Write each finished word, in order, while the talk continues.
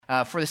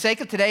For the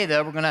sake of today,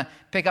 though, we're going to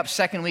pick up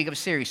second week of a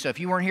series. So if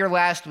you weren't here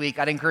last week,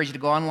 I'd encourage you to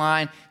go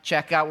online,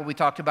 check out what we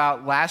talked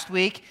about last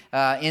week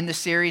in the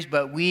series.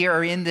 But we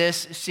are in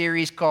this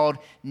series called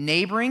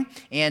Neighboring.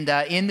 And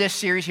in this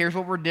series, here's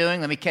what we're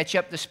doing. Let me catch you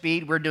up to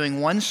speed. We're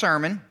doing one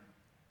sermon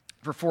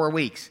for 4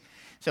 weeks.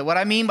 So what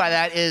I mean by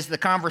that is the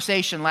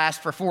conversation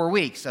lasts for 4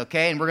 weeks,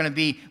 okay? And we're going to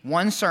be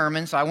one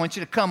sermon. So I want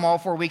you to come all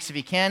 4 weeks if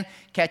you can,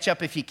 catch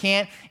up if you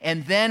can't.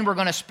 And then we're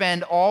going to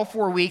spend all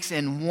 4 weeks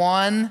in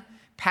one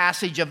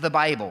passage of the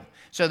Bible.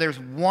 So there's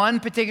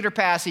one particular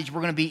passage. We're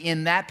going to be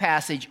in that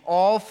passage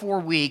all 4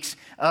 weeks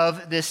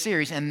of this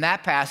series. And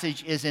that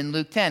passage is in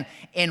Luke 10.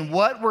 And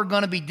what we're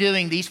going to be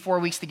doing these 4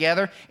 weeks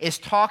together is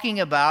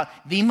talking about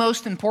the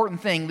most important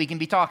thing we can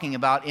be talking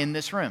about in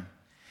this room.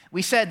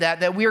 We said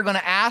that we are going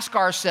to ask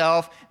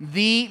ourselves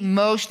the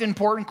most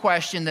important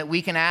question that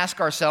we can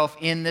ask ourselves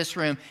in this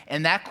room.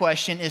 And that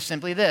question is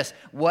simply this: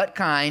 what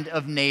kind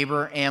of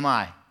neighbor am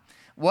I?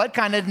 What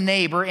kind of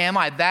neighbor am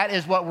I? That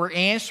is what we're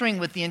answering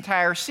with the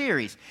entire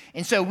series.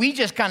 And so we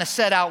just kind of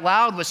said out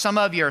loud what some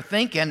of you are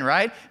thinking,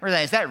 right?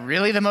 Is that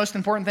really the most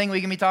important thing we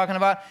can be talking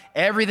about?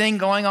 Everything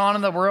going on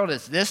in the world,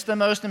 is this the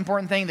most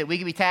important thing that we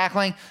can be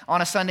tackling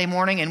on a Sunday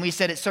morning? And we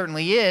said it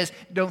certainly is.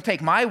 Don't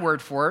take my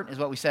word for it, is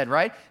what we said,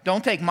 right?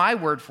 Don't take my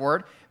word for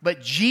it.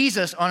 But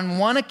Jesus, on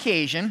one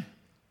occasion,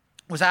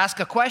 was asked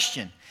a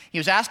question. He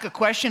was asked a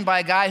question by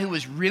a guy who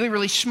was really,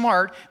 really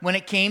smart when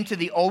it came to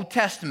the Old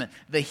Testament,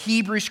 the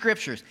Hebrew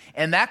Scriptures.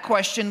 And that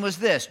question was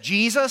this: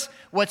 Jesus,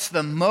 what's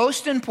the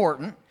most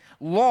important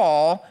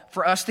law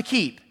for us to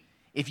keep?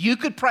 If you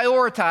could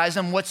prioritize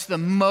them, what's the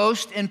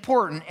most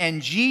important?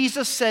 And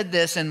Jesus said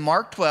this in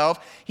Mark 12.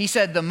 He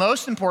said the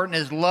most important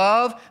is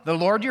love the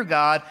Lord your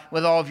God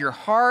with all of your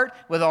heart,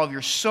 with all of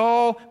your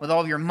soul, with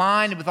all of your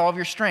mind, and with all of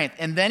your strength.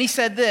 And then he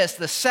said this: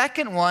 the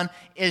second one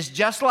is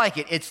just like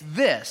it. It's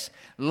this: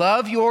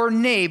 love your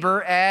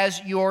neighbor as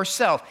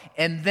yourself.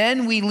 And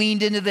then we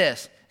leaned into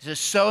this. This is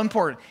so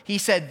important. He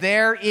said,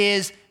 there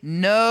is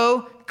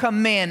no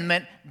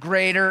commandment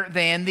greater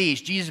than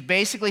these. Jesus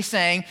basically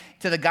saying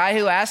to the guy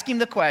who asked him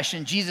the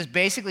question, Jesus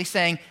basically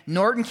saying,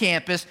 Norton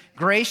Campus,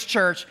 Grace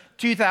Church,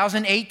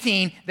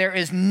 2018, there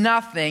is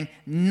nothing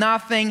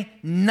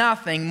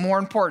more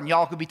important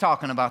y'all could be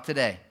talking about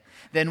today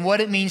than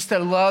what it means to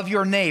love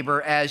your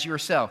neighbor as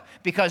yourself.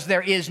 Because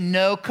there is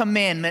no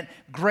commandment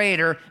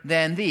greater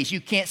than these.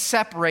 You can't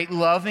separate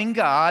loving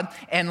God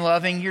and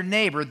loving your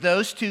neighbor.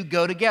 Those two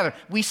go together.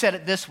 We said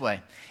it this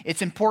way: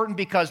 it's important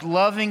because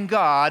loving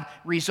God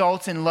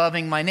results in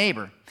loving my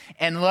neighbor.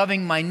 And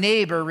loving my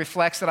neighbor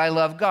reflects that I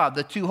love God.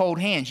 The two hold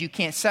hands. You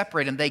can't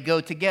separate them. They go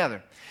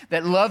together.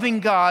 That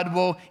loving God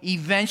will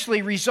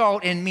eventually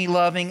result in me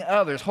loving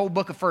others. Whole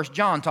book of 1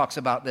 John talks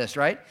about this,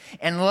 right?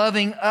 And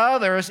loving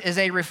others is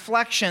a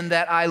reflection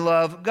that I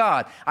love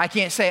God. I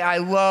can't say I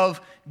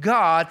love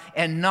God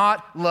and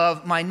not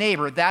love my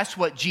neighbor. That's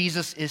what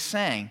Jesus is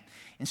saying.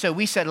 And so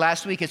we said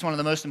last week it's one of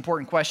the most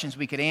important questions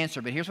we could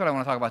answer. But here's what I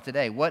want to talk about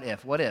today. What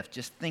if?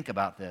 Just think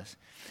about this.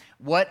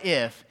 What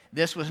if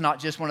this was not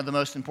just one of the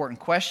most important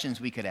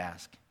questions we could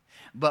ask,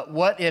 but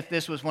what if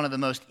this was one of the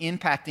most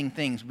impacting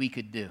things we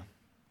could do?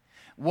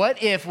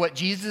 What if what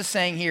Jesus is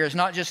saying here is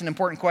not just an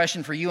important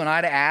question for you and I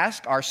to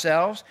ask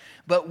ourselves,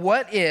 but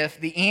what if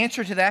the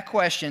answer to that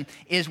question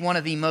is one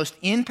of the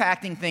most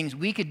impacting things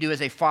we could do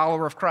as a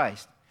follower of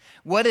Christ?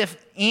 What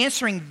if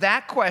answering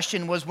that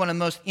question was one of the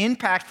most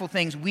impactful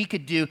things we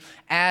could do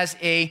as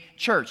a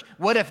church?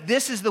 What if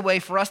this is the way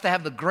for us to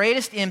have the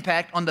greatest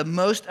impact on the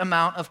most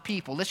amount of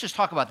people? Let's just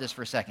talk about this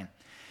for a second.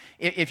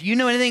 If you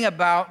know anything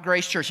about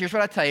Grace Church, here's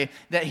what I tell you: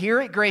 that here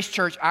at Grace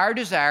Church, our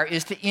desire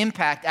is to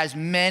impact as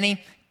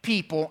many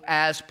people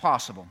as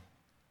possible.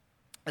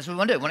 That's what we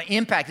want to do. We want to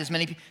impact as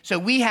many people. So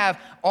we have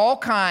all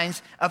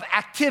kinds of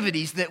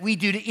activities that we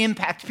do to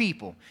impact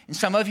people. And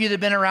some of you that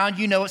have been around,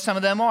 you know what some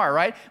of them are,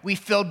 right? We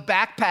filled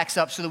backpacks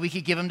up so that we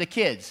could give them to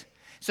kids,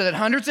 so that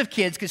hundreds of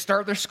kids could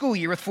start their school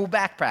year with full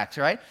backpacks,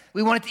 right?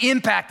 We want it to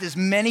impact as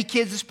many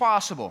kids as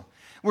possible.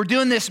 We're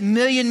doing this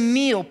million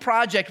meal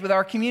project with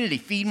our community.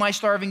 Feed My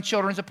Starving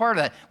Children is a part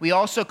of that. We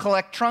also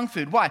collect trunk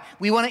food. Why?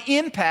 We want to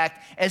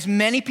impact as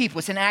many people.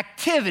 It's an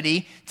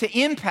activity to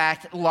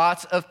impact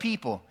lots of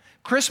people.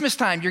 Christmas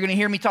time, you're going to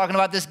hear me talking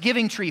about this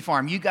Giving Tree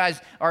Farm. You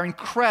guys are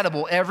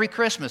incredible every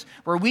Christmas,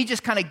 where we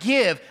just kind of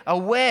give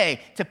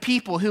away to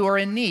people who are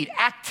in need.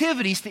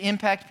 Activities to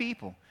impact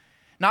people.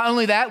 Not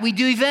only that, we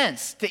do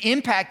events to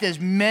impact as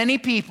many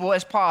people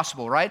as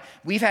possible, right?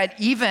 We've had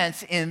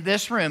events in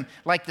this room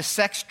like the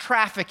Sex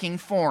Trafficking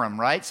Forum,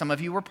 right? Some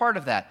of you were part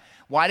of that.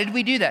 Why did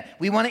we do that?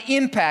 We want to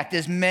impact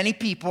as many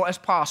people as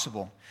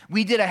possible.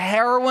 We did a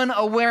heroin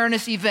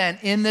awareness event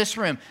in this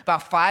room.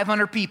 About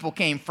 500 people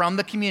came from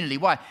the community.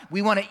 Why?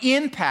 We want to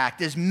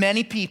impact as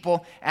many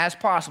people as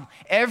possible.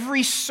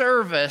 Every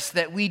service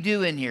that we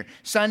do in here,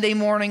 Sunday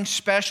morning,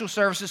 special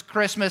services,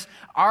 Christmas,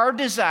 our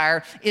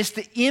desire is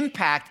to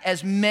impact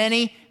as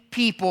many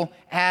people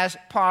as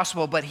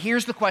possible. But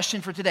here's the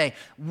question for today.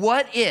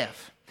 What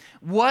if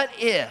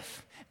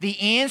the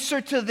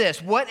answer to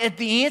this, what if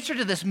the answer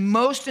to this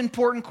most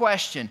important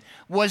question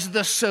was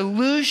the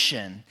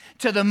solution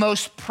to the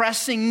most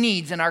pressing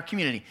needs in our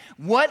community?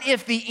 What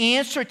if the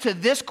answer to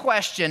this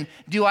question,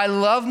 do I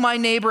love my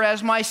neighbor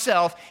as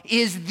myself,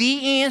 is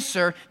the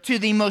answer to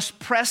the most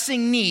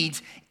pressing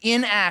needs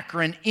in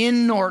Akron,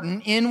 in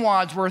Norton, in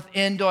Wadsworth,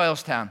 in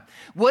Doylestown?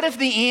 What if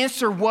the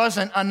answer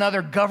wasn't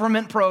another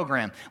government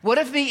program? What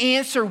if the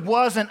answer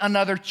wasn't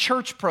another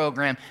church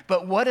program?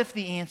 But what if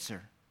the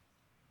answer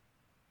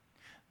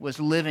was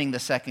living the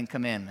second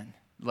commandment,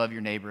 love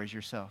your neighbor as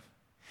yourself?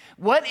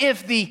 What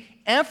if the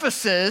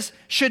emphasis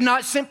should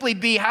not simply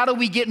be how do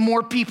we get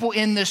more people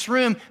in this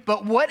room,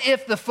 but what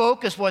if the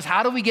focus was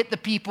how do we get the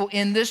people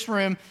in this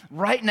room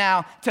right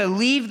now to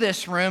leave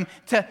this room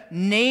to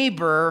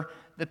neighbor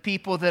the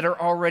people that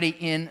are already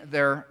in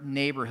their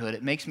neighborhood?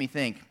 It makes me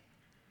think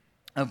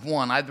of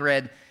one. I've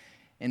read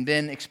and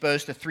been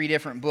exposed to 3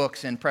 different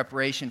books in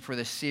preparation for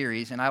this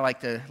series, and I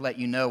like to let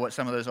you know what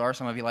some of those are.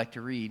 Some of you like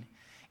to read.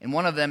 And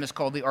one of them is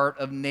called The Art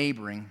of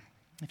Neighboring.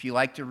 If you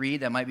like to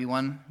read, that might be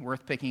one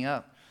worth picking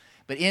up.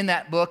 But in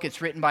that book,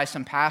 it's written by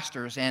some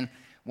pastors, and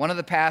one of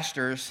the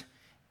pastors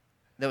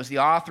that was the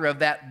author of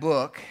that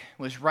book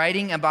was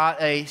writing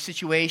about a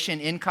situation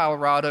in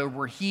Colorado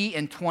where he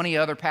and 20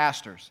 other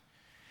pastors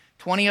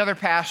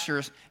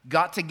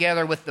got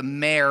together with the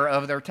mayor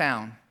of their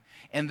town.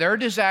 And their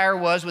desire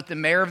was with the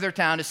mayor of their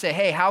town to say,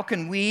 hey, how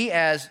can we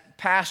as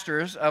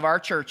pastors of our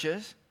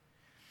churches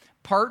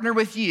partner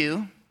with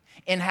you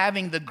in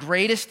having the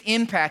greatest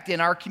impact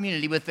in our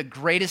community with the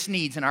greatest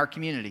needs in our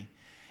community?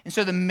 And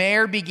so the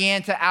mayor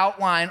began to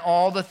outline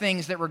all the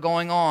things that were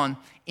going on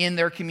in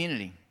their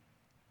community.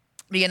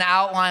 Began to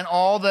outline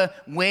all the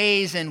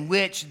ways in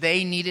which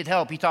they needed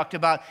help. He talked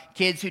about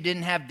kids who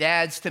didn't have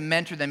dads to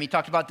mentor them. He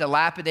talked about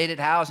dilapidated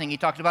housing. He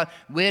talked about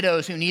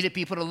widows who needed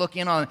people to look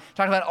in on them. He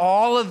talked about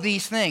all of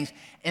these things.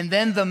 And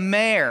then the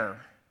mayor,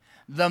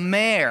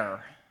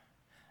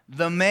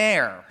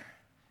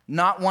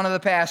 not one of the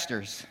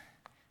pastors,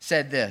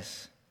 said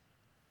this.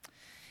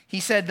 He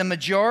said, the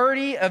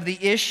majority of the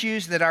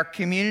issues that our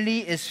community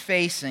is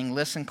facing,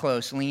 listen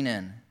close, lean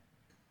in,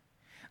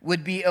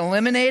 would be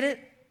eliminated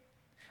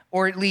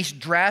or at least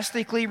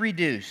drastically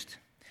reduced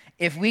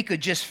if we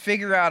could just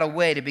figure out a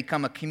way to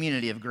become a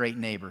community of great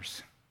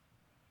neighbors.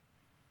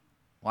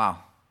 Wow.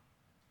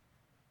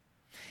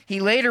 He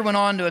later went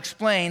on to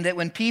explain that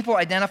when people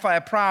identify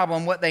a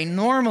problem, what they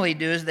normally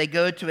do is they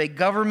go to a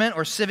government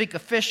or civic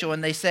official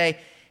and they say,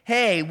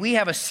 hey, we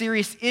have a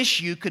serious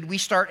issue. Could we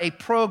start a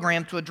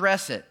program to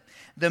address it?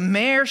 The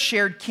mayor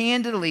shared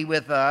candidly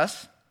with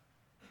us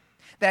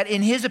that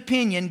in his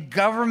opinion,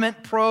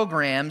 government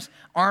programs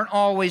aren't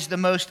always the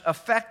most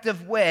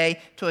effective way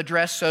to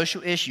address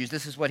social issues.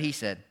 This is what he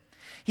said.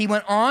 He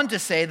went on to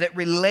say that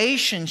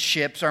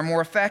relationships are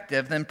more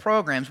effective than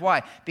programs.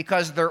 Why?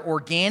 Because they're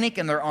organic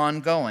and they're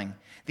ongoing.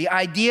 The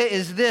idea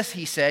is this,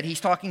 he said.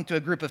 He's talking to a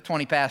group of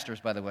 20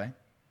 pastors, by the way.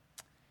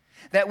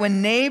 That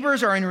when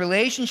neighbors are in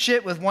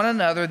relationship with one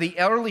another, the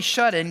elderly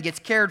shut-in gets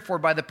cared for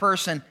by the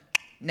person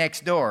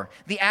next door.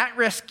 The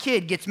at-risk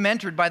kid gets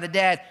mentored by the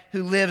dad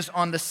who lives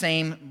on the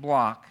same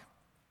block.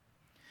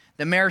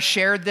 The mayor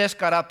shared this,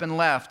 got up and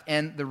left,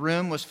 and the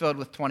room was filled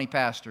with 20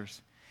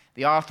 pastors.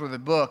 The author of the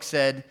book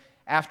said,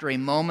 after a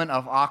moment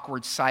of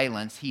awkward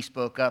silence, he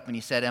spoke up and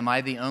he said, am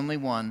I the only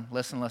one,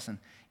 listen,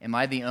 am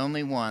I the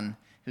only one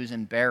who's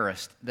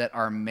embarrassed that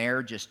our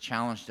mayor just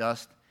challenged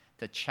us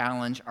to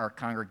challenge our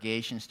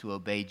congregations to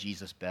obey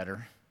Jesus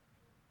better?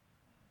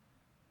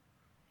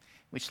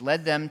 Which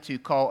led them to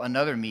call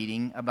another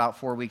meeting about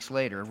 4 weeks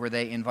later where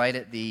they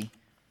invited the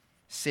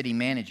city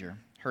manager.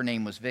 Her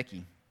name was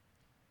Vicky.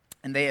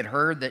 And they had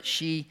heard that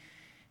she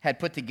had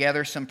put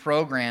together some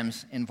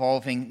programs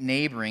involving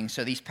neighboring.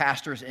 So these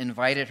pastors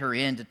invited her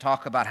in to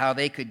talk about how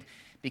they could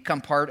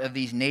become part of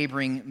these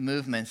neighboring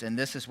movements. And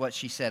this is what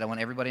she said. I want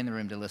everybody in the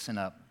room to listen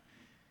up.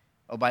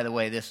 Oh, by the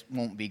way, this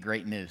won't be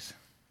great news.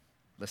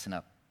 Listen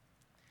up.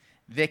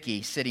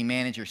 Vicky, city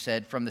manager,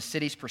 said, from the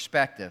city's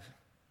perspective,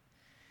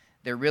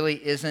 there really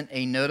isn't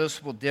a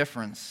noticeable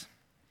difference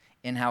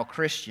in how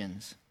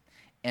Christians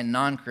and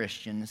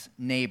non-Christians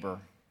neighbor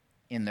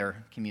in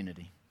their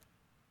community.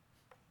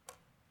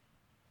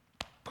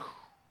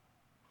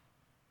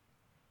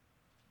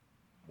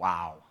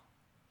 Wow.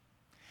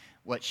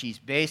 What she's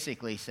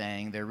basically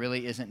saying, there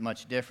really isn't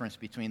much difference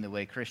between the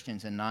way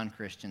Christians and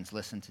non-Christians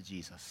listen to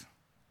Jesus.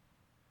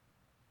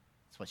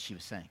 That's what she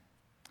was saying.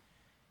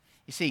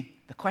 You see,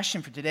 the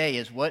question for today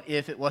is, what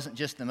if it wasn't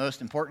just the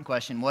most important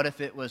question? What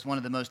if it was one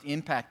of the most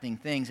impacting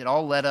things? It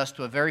all led us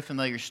to a very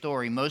familiar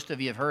story. Most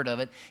of you have heard of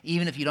it,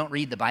 even if you don't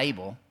read the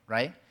Bible,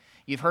 right?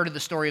 You've heard of the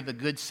story of the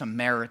Good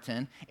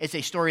Samaritan. It's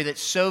a story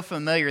that's so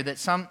familiar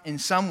that in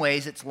some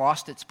ways it's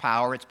lost its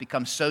power. It's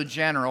become so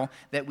general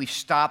that we've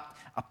stopped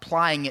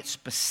applying it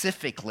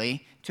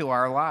specifically to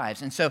our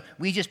lives. And so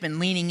we've just been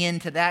leaning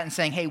into that and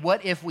saying, hey,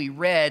 what if we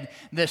read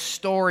the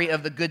story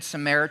of the Good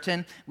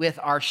Samaritan with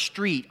our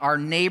street, our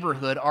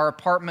neighborhood, our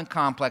apartment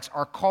complex,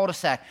 our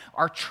cul-de-sac,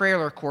 our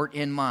trailer court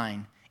in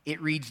mind?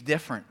 It reads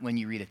different when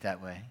you read it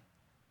that way.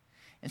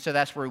 And so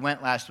that's where we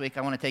went last week.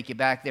 I want to take you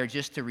back there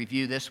just to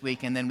review this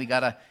week, and then we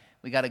got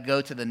to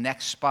go to the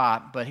next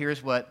spot. But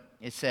here's what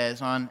it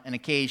says. On an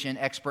occasion,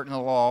 expert in the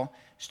law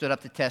stood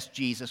up to test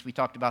Jesus. We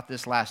talked about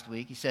this last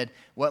week. He said,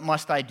 "What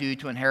must I do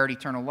to inherit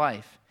eternal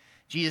life?"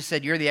 Jesus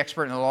said, "You're the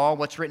expert in the law.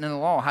 What's written in the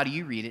law? How do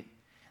you read it?"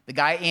 The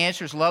guy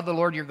answers, "Love the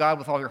Lord your God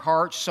with all your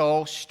heart,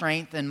 soul,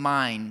 strength, and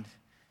mind."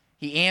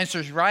 He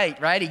answers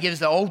right? He gives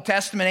the Old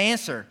Testament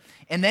answer.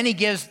 And then he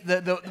gives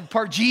the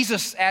part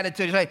Jesus added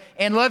to it. He's like,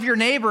 "And love your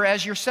neighbor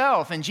as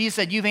yourself." And Jesus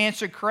said, "You've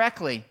answered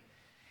correctly."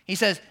 He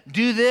says,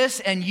 "Do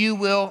this and you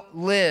will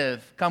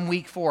live." Come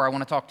week 4. I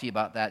want to talk to you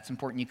about that. It's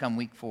important you come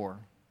week 4.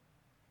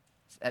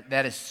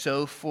 That is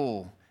so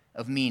full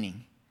of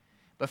meaning.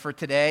 But for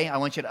today, I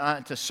want you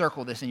to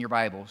circle this in your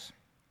Bibles.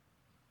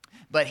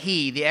 But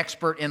he, the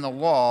expert in the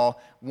law,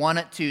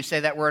 wanted to,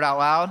 say that word out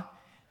loud,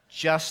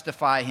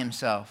 justify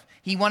himself.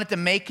 He wanted to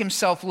make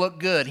himself look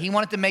good. He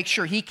wanted to make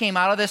sure he came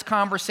out of this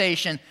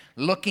conversation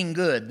looking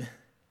good.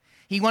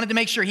 He wanted to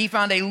make sure he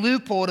found a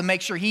loophole to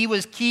make sure he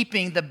was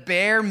keeping the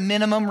bare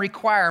minimum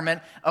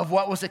requirement of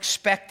what was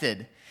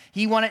expected.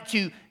 He wanted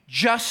to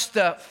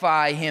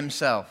justify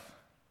himself.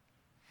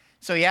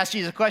 So he asked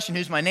Jesus a question,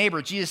 "Who's my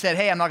neighbor?" Jesus said,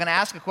 "Hey, I'm not going to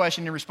ask a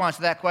question in response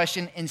to that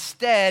question.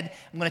 Instead,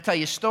 I'm going to tell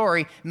you a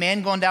story.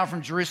 Man going down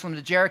from Jerusalem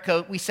to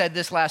Jericho." We said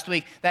this last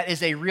week. That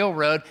is a real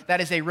road. That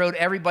is a road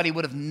everybody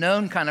would have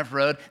known kind of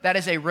road. That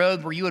is a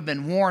road where you had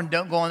been warned,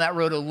 don't go on that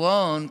road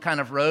alone kind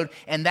of road.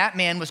 And that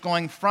man was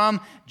going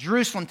from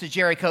Jerusalem to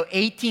Jericho,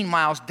 18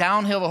 miles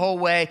downhill the whole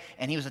way,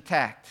 and he was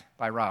attacked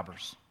by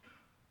robbers.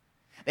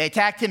 They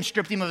attacked him,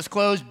 stripped him of his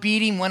clothes,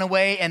 beat him, went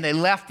away, and they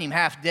left him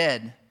half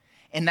dead.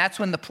 And that's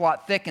when the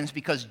plot thickens,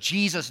 because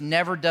Jesus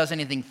never does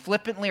anything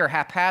flippantly or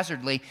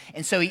haphazardly,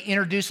 and so he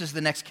introduces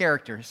the next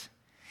characters.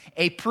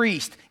 A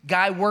priest,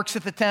 guy works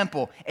at the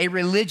temple, a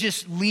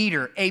religious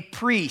leader, a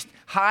priest,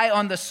 high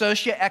on the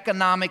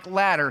socioeconomic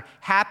ladder,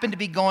 happened to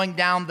be going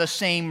down the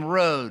same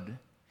road.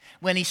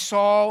 When he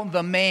saw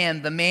the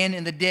man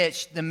in the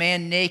ditch, the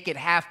man naked,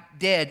 half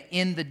dead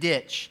in the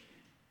ditch.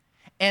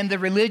 And the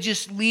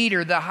religious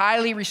leader, the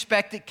highly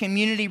respected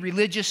community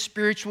religious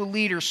spiritual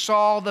leader,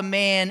 saw the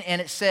man, and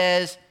it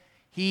says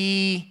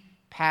he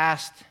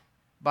passed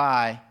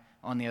by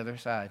on the other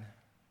side.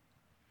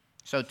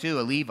 So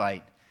too, a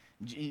Levite.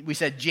 We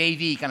said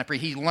JV kind of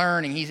priest. He's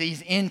learning,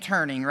 he's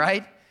interning,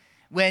 right?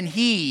 When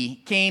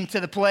he came to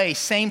the place,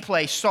 same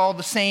place, saw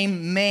the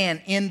same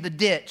man in the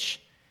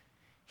ditch,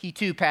 he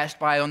too passed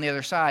by on the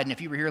other side. And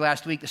if you were here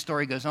last week, the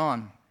story goes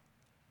on.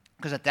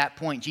 Because at that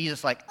point,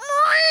 Jesus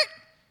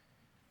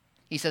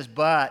he says,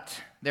 but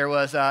there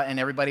was, and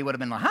everybody would have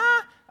been like,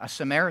 a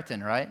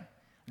Samaritan, right?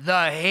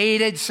 The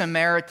hated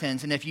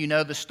Samaritans. And if you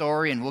know the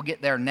story, and we'll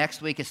get there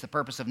next week, it's the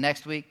purpose of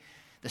next week.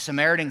 The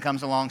Samaritan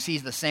comes along,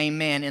 sees the same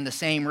man in the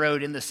same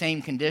road, in the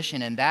same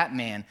condition, and that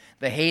man,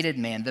 the hated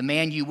man, the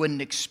man you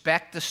wouldn't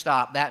expect to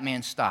stop, that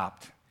man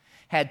stopped.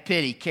 Had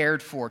pity,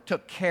 cared for,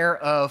 took care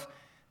of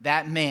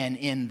that man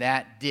in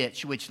that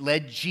ditch, which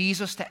led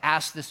Jesus to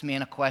ask this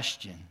man a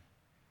question.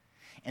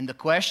 And the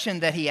question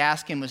that he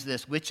asked him was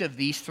this: which of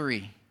these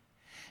three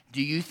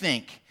do you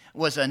think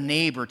was a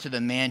neighbor to the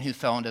man who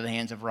fell into the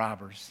hands of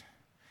robbers?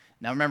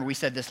 Now remember, we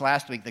said this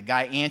last week. The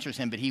guy answers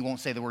him, but he won't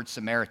say the word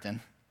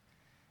Samaritan.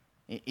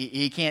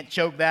 He can't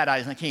choke that out.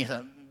 He's not going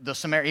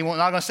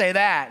to say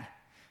that.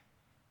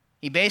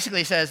 He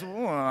basically says,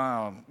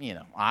 well,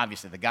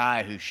 obviously the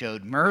guy who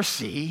showed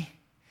mercy.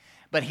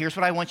 But here's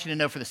what I want you to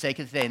know for the sake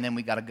of today, and then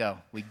we got to go.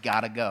 We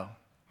got to go.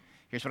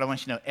 Here's what I want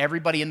you to know.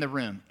 Everybody in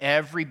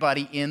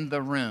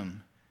the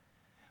room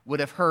would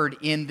have heard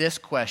in this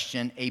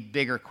question a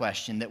bigger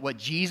question, that what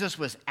Jesus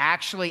was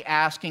actually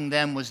asking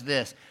them was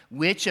this: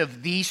 which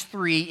of these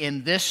three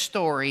in this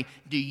story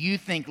do you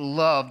think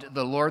loved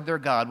the Lord their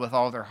God with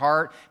all their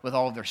heart, with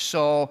all their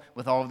soul,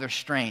 with all of their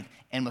strength,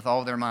 and with all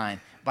of their mind,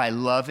 by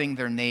loving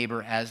their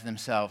neighbor as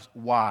themselves?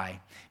 Why?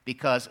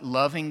 Because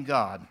loving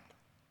God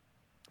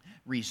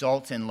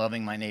results in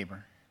loving my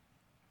neighbor.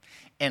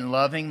 And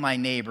loving my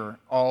neighbor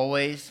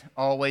always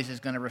is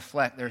going to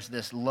reflect there's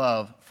this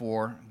love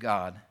for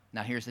God.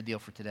 Now, here's the deal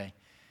for today.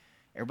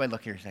 Everybody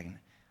look here a second.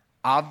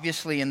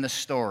 Obviously, in the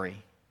story,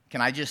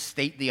 can I just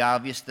state the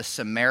obvious? The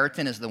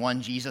Samaritan is the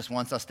one Jesus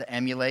wants us to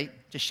emulate.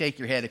 Just shake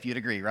your head if you'd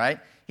agree, right?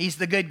 He's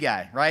the good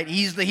guy, right?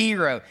 He's the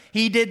hero.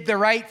 He did the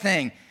right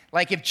thing.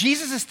 Like, if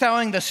Jesus is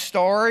telling the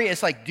story,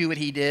 it's like, do what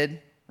he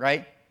did,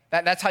 right?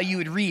 That's how you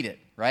would read it,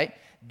 right?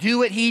 Do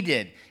what he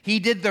did. He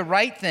did the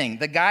right thing.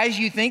 The guys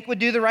you think would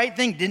do the right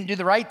thing didn't do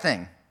the right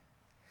thing.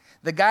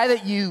 The guy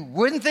that you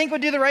wouldn't think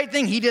would do the right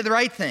thing, he did the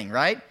right thing,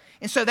 right?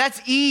 And so that's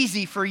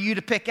easy for you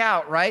to pick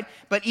out, right?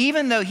 But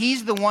even though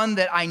he's the one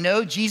that I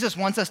know Jesus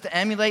wants us to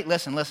emulate,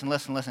 listen.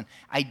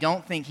 I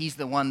don't think he's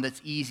the one that's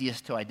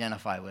easiest to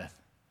identify with.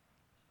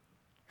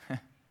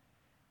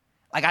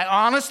 Like, I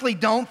honestly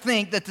don't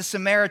think that the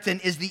Samaritan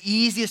is the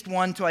easiest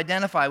one to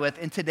identify with.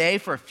 And today,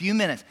 for a few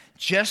minutes,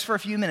 just for a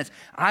few minutes,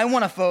 I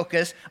want to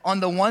focus on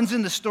the ones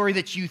in the story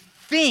that you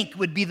think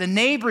would be the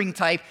neighboring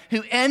type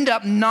who end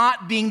up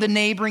not being the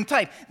neighboring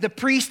type, the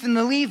priest and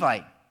the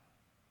Levite.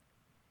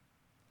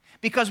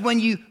 Because when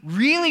you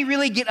really,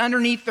 really get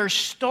underneath their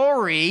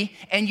story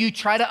and you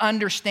try to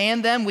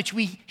understand them, which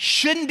we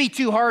shouldn't be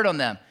too hard on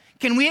them.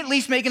 Can we at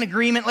least make an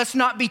agreement? Let's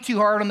not be too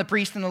hard on the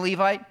priest and the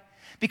Levite.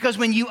 Because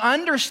when you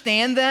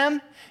understand them,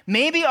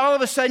 maybe all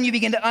of a sudden you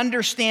begin to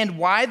understand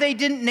why they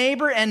didn't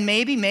neighbor, and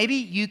maybe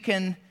you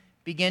can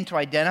begin to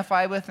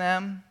identify with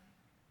them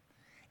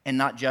and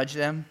not judge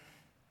them.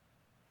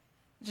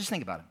 Just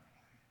think about it.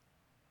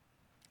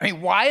 I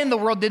mean, why in the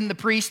world didn't the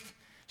priest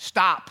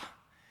stop?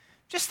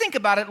 Just think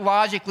about it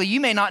logically. You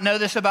may not know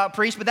this about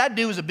priests, but that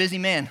dude was a busy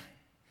man.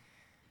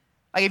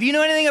 Like, if you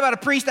know anything about a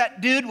priest,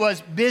 that dude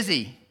was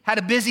busy, had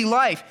a busy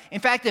life. In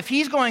fact, if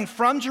he's going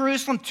from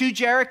Jerusalem to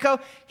Jericho,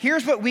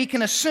 here's what we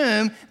can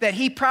assume, that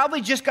he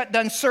probably just got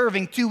done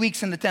serving 2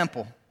 weeks in the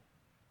temple.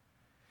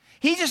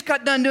 He just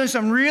got done doing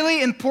some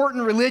really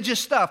important religious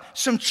stuff,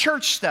 some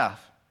church stuff.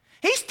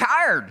 He's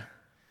tired.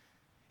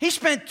 He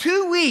spent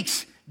 2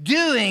 weeks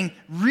doing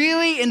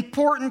really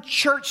important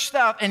church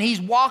stuff, and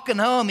he's walking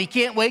home. He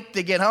can't wait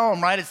to get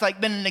home, right? It's like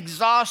been an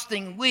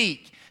exhausting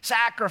week.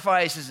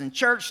 Sacrifices and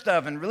church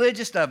stuff and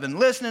religious stuff and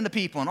listening to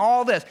people and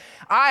all this.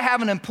 I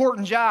have an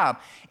important job.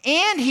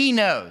 And he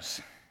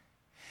knows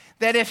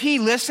that if he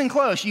listened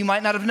close, you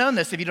might not have known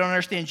this if you don't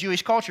understand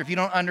Jewish culture, if you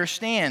don't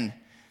understand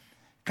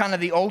kind of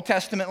the Old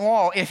Testament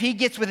law. If he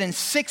gets within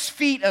 6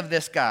 feet of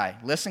this guy,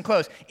 listen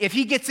close, if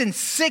he gets in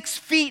 6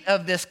 feet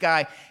of this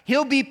guy,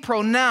 he'll be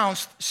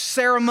pronounced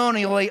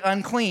ceremonially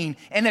unclean.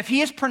 And if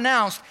he is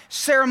pronounced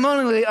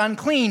ceremonially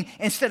unclean,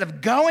 instead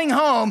of going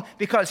home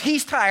because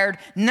he's tired,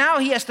 now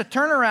he has to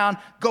turn around,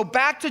 go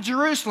back to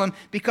Jerusalem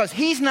because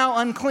he's now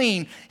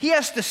unclean. He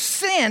has to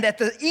stand at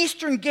the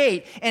eastern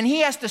gate, and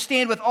he has to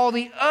stand with all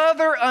the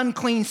other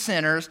unclean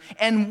sinners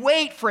and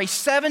wait for a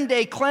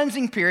 7-day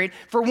cleansing period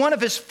for one of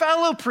his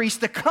fellow priests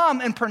to come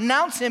and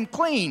pronounce him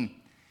clean.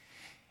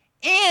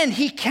 And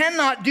he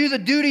cannot do the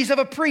duties of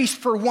a priest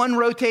for one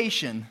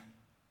rotation.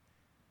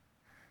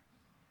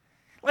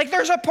 Like,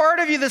 there's a part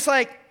of you that's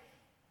like,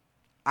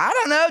 I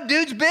don't know,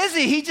 dude's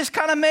busy. He just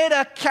kind of made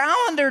a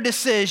calendar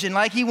decision,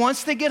 like he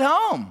wants to get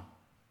home.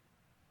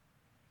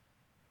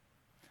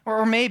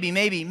 Or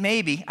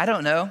maybe, I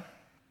don't know.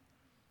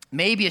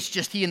 Maybe it's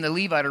just he and the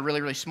Levite are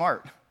really, really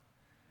smart.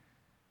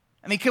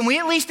 I mean, can we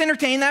at least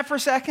entertain that for a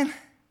second?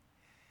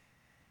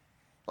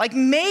 Like,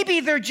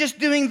 maybe they're just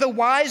doing the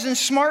wise and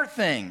smart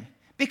thing.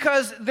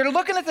 Because they're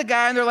looking at the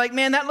guy and they're like,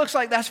 man, that looks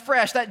like that's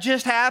fresh. That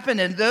just happened.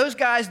 And those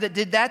guys that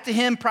did that to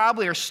him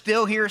probably are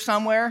still here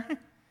somewhere.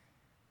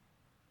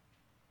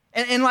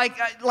 And like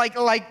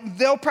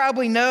they'll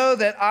probably know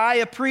that I,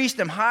 a priest,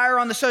 am higher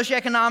on the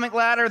socioeconomic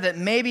ladder, that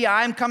maybe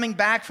I'm coming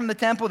back from the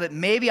temple, that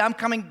maybe I'm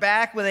coming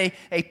back with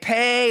a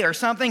pay or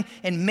something.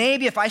 And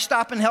maybe if I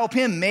stop and help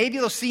him, maybe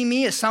they'll see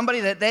me as somebody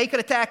that they could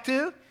attack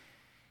too.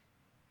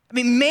 I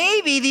mean,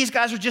 maybe these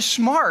guys are just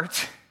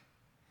smart.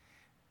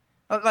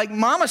 Like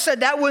Mama said,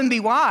 that wouldn't be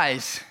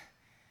wise.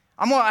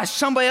 I'm going to have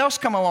somebody else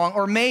come along.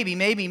 Or maybe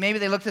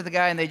they looked at the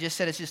guy and they just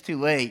said, it's just too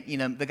late. You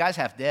know, the guy's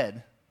half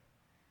dead.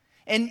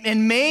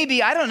 And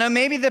maybe, I don't know,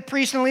 maybe the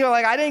priest and Levite are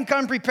like, I didn't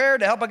come prepared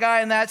to help a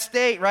guy in that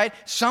state, right?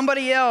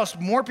 Somebody else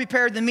more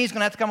prepared than me is going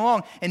to have to come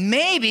along. And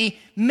maybe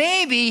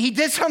he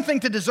did something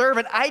to deserve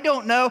it. I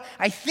don't know.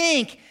 I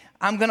think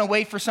I'm going to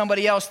wait for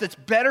somebody else that's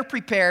better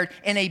prepared,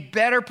 in a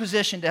better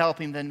position to help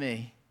him than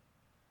me.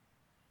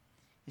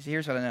 You see,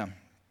 here's what I know.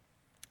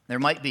 There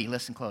might be,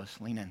 listen close,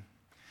 lean in.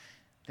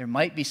 There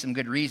might be some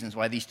good reasons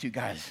why these two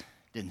guys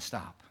didn't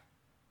stop.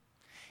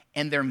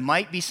 And there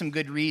might be some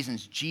good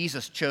reasons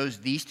Jesus chose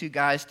these two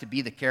guys to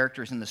be the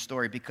characters in the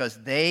story,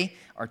 because they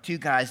are two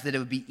guys that it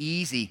would be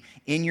easy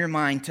in your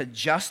mind to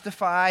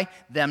justify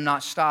them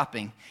not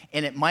stopping.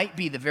 And it might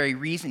be the very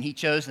reason he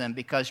chose them,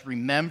 because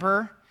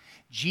remember,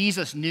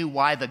 Jesus knew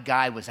why the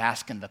guy was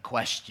asking the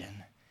question.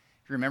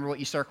 If you remember what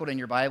you circled in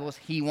your Bibles,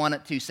 he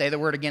wanted to say the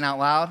word again out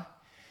loud.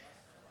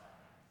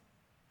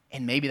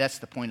 And maybe that's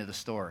the point of the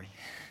story.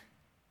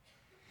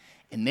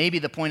 And maybe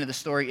the point of the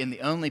story, and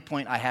the only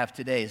point I have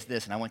today, is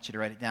this, and I want you to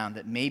write it down,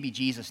 that maybe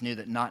Jesus knew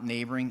that not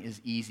neighboring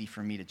is easy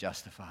for me to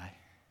justify.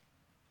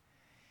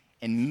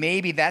 And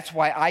maybe that's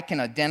why I can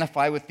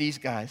identify with these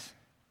guys.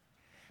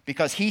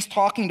 Because he's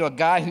talking to a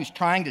guy who's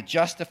trying to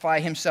justify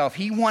himself.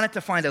 He wanted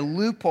to find a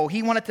loophole.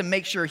 He wanted to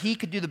make sure he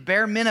could do the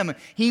bare minimum.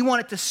 He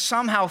wanted to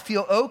somehow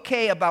feel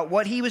okay about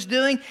what he was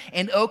doing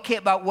and okay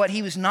about what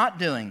he was not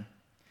doing.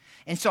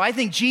 And so I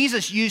think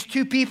Jesus used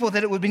two people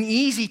that it would have been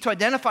easy to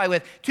identify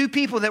with, two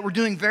people that were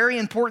doing very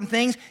important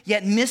things,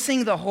 yet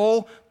missing the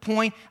whole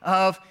point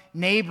of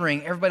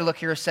neighboring. Everybody look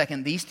here a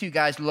second. These two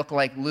guys look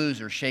like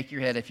losers. Shake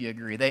your head if you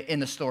agree. In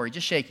the story,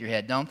 just shake your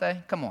head, don't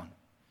they? Come on.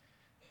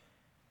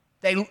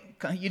 You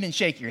didn't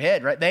shake your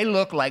head, right? They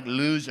look like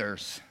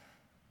losers.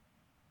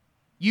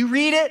 You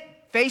read it,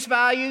 face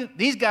value,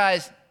 these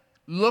guys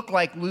look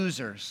like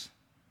losers.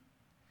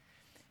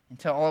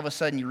 Until all of a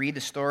sudden you read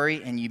the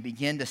story and you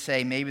begin to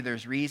say, maybe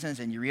there's reasons,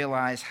 and you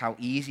realize how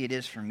easy it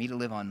is for me to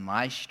live on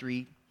my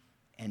street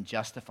and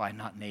justify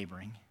not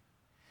neighboring.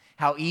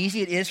 How easy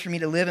it is for me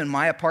to live in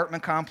my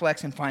apartment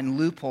complex and find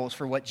loopholes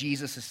for what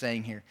Jesus is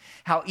saying here.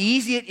 How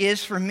easy it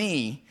is for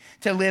me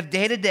to live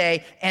day to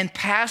day and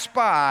pass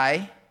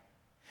by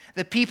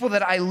the people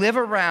that I live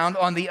around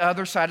on the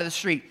other side of the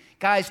street.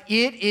 Guys,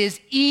 it is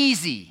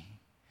easy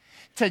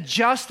to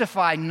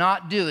justify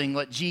not doing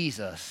what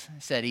Jesus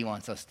said he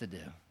wants us to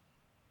do.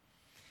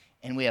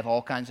 And we have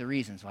all kinds of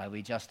reasons why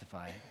we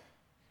justify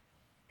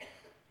it.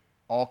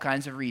 All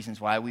kinds of reasons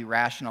why we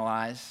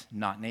rationalize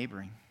not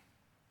neighboring.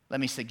 Let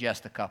me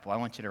suggest a couple. I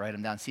want you to write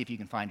them down. See if you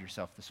can find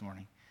yourself this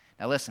morning.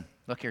 Now listen,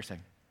 look here a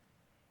second.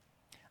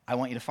 I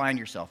want you to find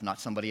yourself,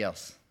 not somebody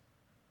else.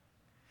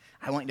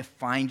 I want you to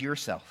find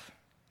yourself.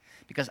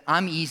 Because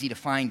I'm easy to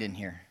find in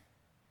here.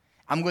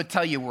 I'm going to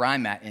tell you where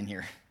I'm at in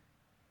here.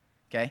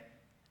 Okay?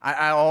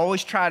 I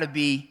always try to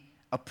be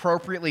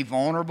appropriately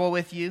vulnerable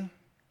with you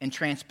and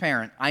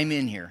transparent. I'm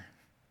in here.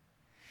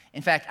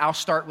 In fact, I'll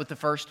start with the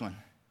first one.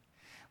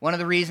 One of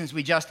the reasons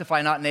we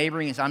justify not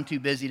neighboring is I'm too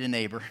busy to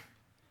neighbor.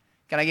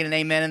 Can I get an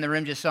amen in the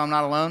room just so I'm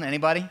not alone?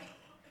 Anybody?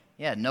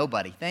 Yeah,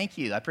 nobody. Thank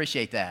you. I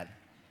appreciate that.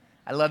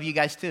 I love you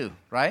guys too,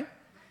 right?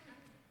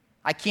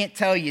 I can't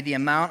tell you the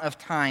amount of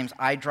times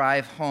I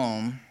drive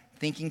home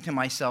thinking to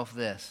myself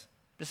this.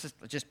 This is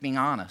just being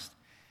honest.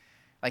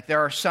 Like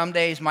there are some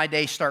days my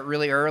days start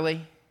really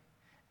early.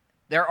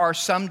 There are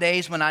some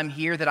days when I'm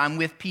here that I'm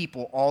with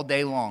people all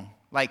day long.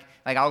 Like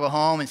I'll go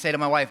home and say to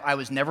my wife, I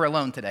was never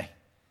alone today.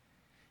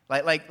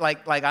 Like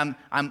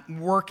I'm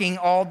working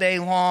all day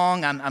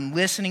long. I'm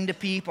listening to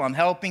people. I'm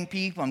helping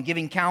people. I'm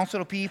giving counsel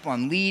to people.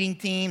 I'm leading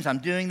teams. I'm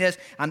doing this.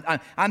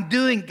 I'm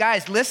doing,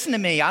 guys, listen to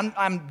me.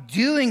 I'm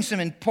doing some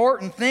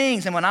important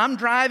things. And when I'm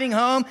driving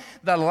home,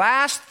 the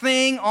last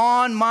thing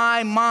on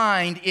my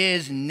mind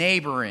is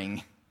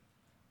neighboring.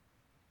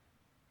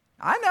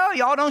 I know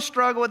y'all don't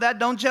struggle with that.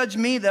 Don't judge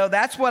me, though.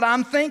 That's what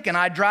I'm thinking.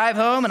 I drive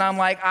home and I'm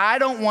like, I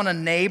don't want a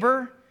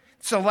neighbor.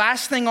 It's the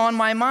last thing on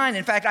my mind.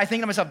 In fact, I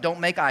think to myself, don't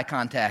make eye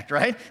contact,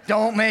 right?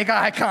 Don't make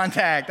eye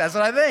contact. That's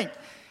what I think.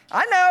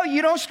 I know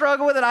you don't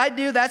struggle with it. I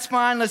do. That's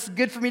fine. It's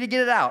good for me to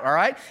get it out, all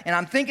right? And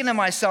I'm thinking to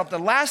myself, the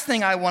last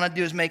thing I want to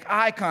do is make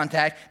eye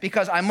contact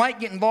because I might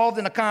get involved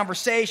in a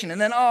conversation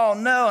and then, oh,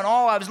 no, and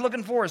all I was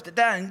looking for is that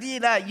and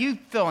that. You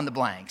fill in the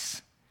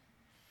blanks.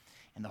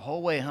 And the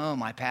whole way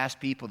home, I pass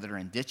people that are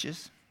in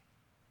ditches,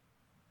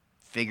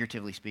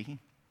 figuratively speaking.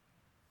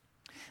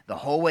 The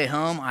whole way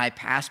home, I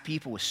pass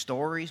people with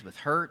stories, with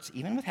hurts,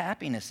 even with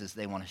happinesses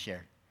they want to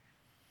share.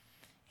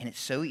 And it's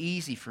so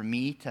easy for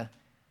me to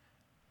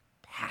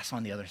pass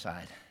on the other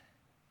side.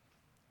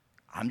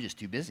 I'm just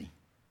too busy.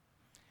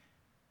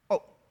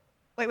 Oh,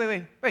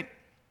 wait.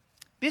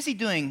 Busy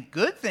doing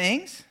good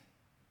things.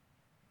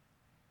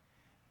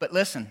 But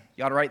listen,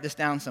 you ought to write this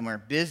down somewhere.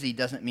 Busy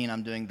doesn't mean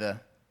I'm doing the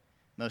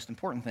most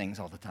important things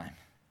all the time.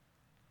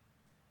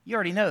 You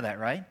already know that,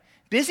 right?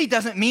 Busy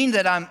doesn't mean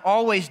that I'm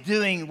always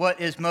doing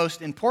what is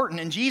most important.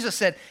 And Jesus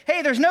said,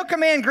 hey, there's no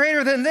command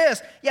greater than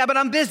this. Yeah, but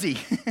I'm busy.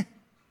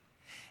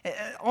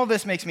 All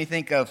this makes me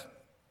think of,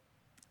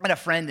 I had a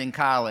friend in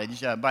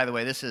college. By the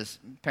way, this is,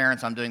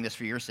 parents, I'm doing this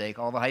for your sake.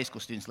 All the high school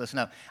students, listen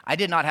up. I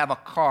did not have a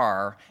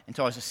car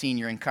until I was a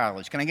senior in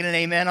college. Can I get an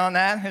amen on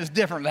that? It was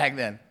different back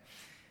then.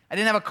 I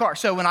didn't have a car.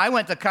 So when I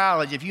went to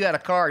college, if you had a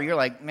car, you're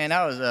like, man,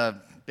 that was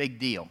a big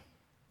deal.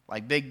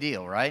 Like, big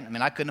deal, right? I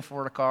mean, I couldn't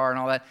afford a car and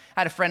all that.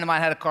 I had a friend of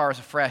mine who had a car as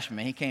a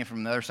freshman. He came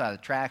from the other side of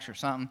the tracks or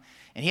something,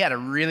 and he had a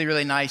really,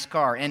 really nice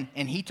car, and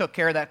he took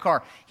care of that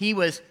car. He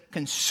was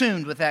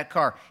consumed with that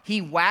car.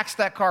 He waxed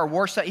that car,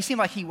 he seemed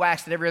like he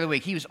waxed it every other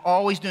week. He was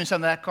always doing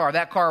something to that car.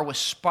 That car was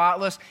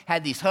spotless,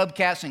 had these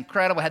hubcaps,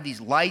 incredible, had these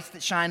lights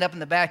that shined up in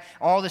the back,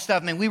 all this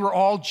stuff. Man, we were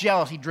all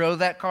jealous. He drove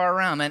that car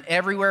around, man.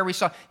 Everywhere we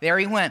saw, there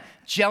he went,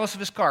 jealous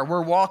of his car.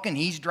 We're walking,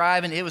 he's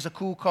driving. It was a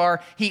cool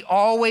car. He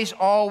always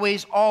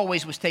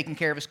was taking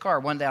care of his car.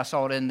 One day I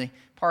saw it in the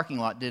parking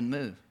lot, didn't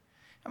move.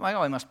 I'm like,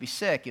 oh, he must be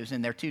sick. He was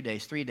in there 2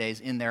 days, 3 days,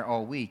 in there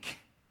all week.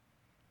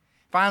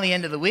 Finally,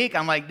 end of the week,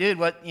 I'm like, dude,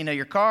 what,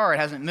 your car, it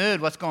hasn't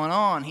moved. What's going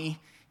on? You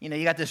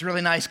got this really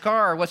nice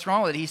car. What's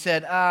wrong with it? He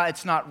said,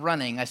 it's not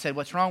running. I said,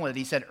 what's wrong with it?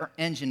 He said,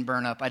 engine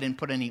burn up. I didn't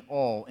put any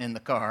oil in the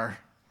car.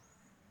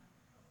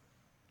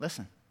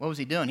 Listen, what was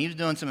he doing? He was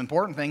doing some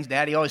important things.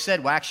 Daddy always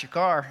said, wax your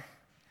car.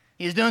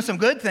 He was doing some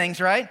good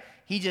things, right?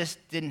 He just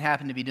didn't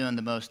happen to be doing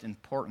the most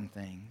important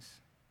things.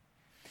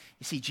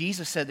 You see,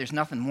 Jesus said there's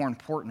nothing more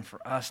important for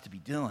us to be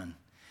doing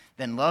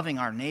than loving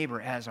our neighbor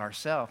as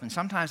ourselves. And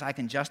sometimes I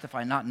can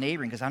justify not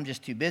neighboring because I'm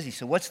just too busy.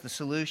 So what's the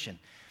solution?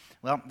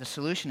 Well, the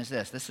solution is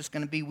this. This is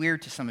going to be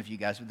weird to some of you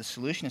guys, but the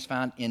solution is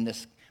found in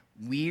this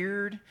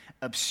weird,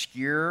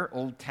 obscure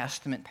Old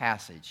Testament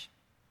passage.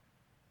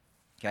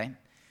 Okay?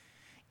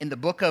 In the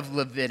book of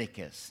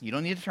Leviticus. You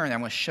don't need to turn there.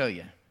 I'm going to show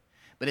you.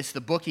 But it's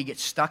the book you get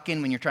stuck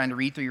in when you're trying to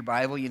read through your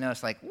Bible.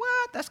 It's like,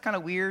 what? That's kind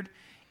of weird.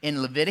 In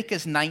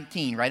Leviticus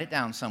 19, write it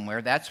down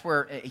somewhere, that's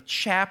where a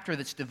chapter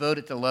that's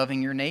devoted to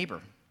loving your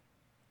neighbor.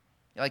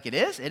 You're like, it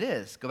is? It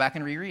is. Go back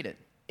and reread it.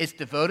 It's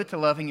devoted to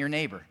loving your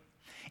neighbor.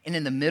 And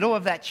in the middle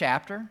of that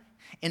chapter,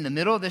 in the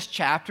middle of this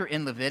chapter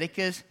in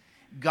Leviticus,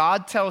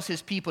 God tells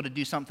his people to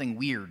do something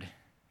weird.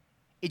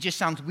 It just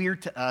sounds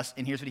weird to us,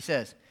 and here's what he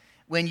says.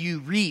 When you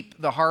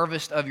reap the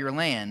harvest of your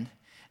land,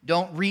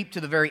 don't reap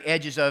to the very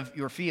edges of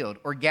your field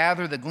or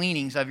gather the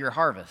gleanings of your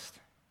harvest.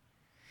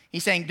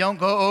 He's saying don't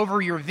go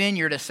over your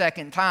vineyard a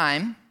second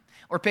time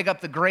or pick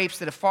up the grapes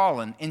that have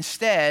fallen.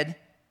 Instead,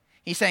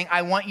 he's saying,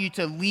 I want you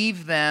to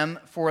leave them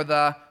for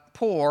the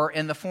poor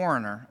and the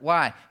foreigner.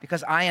 Why?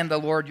 Because I am the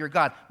Lord your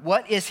God.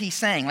 What is he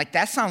saying? Like,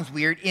 that sounds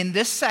weird. In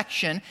this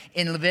section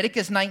in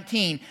Leviticus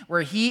 19,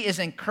 where he is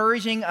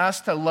encouraging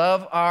us to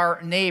love our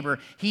neighbor,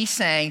 he's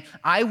saying,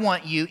 I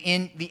want you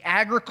in the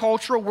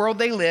agricultural world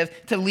they live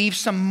to leave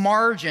some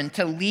margin,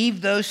 to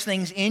leave those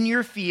things in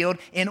your field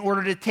in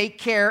order to take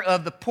care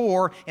of the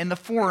poor and the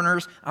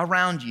foreigners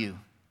around you.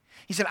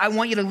 He said, I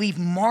want you to leave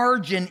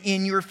margin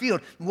in your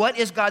field. What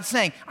is God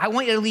saying? I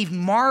want you to leave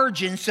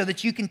margin so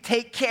that you can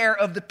take care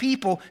of the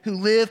people who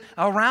live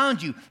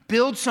around you.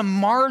 Build some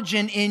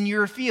margin in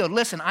your field.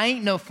 Listen, I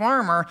ain't no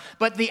farmer,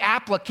 but the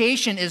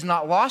application is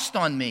not lost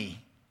on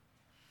me.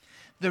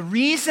 The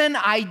reason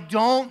I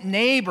don't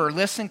neighbor,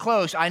 listen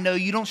close, I know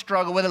you don't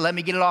struggle with it, let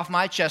me get it off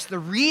my chest. The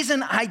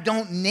reason I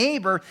don't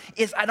neighbor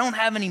is I don't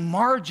have any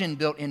margin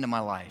built into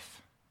my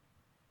life.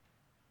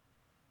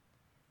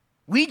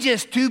 We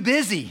just too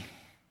busy.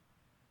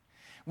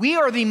 We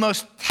are the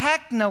most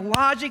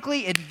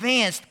technologically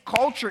advanced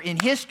culture in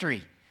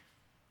history.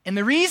 And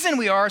the reason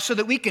we are so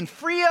that we can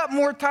free up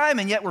more time,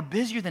 and yet we're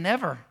busier than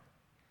ever.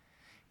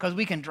 Because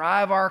we can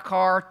drive our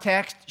car,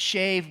 text,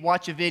 shave,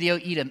 watch a video,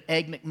 eat an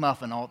Egg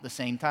McMuffin all at the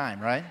same time,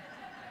 right?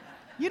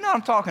 You know what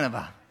I'm talking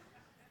about.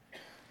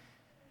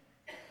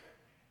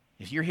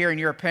 If you're here and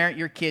you're a parent,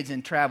 your kid's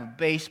in travel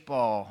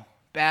baseball,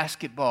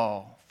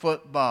 basketball,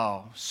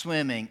 football,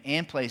 swimming,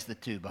 and plays the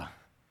tuba,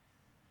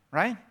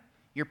 right?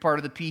 You're part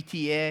of the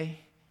PTA.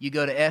 You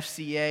go to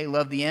FCA,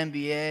 love the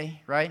NBA,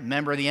 right?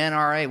 Member of the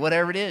NRA,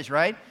 whatever it is,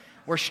 right?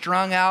 We're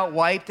strung out,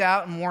 wiped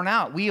out, and worn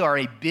out. We are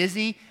a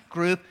busy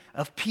group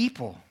of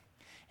people.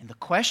 And the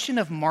question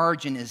of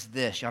margin is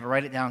this. You ought to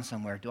write it down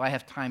somewhere. Do I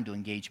have time to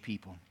engage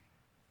people?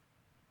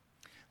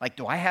 Like,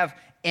 do I have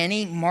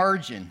any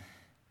margin,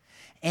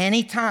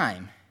 any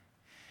time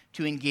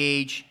to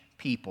engage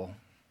people?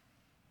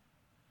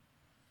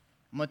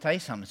 I'm going to tell you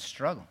something. It's a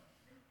struggle.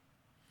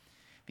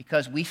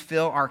 Because we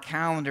fill our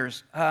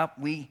calendars up.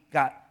 We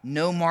got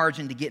no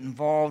margin to get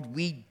involved.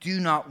 We do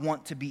not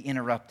want to be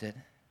interrupted.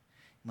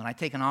 When I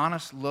take an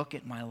honest look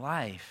at my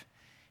life,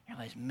 I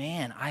realize,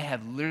 man, I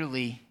have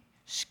literally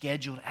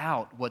scheduled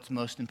out what's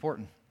most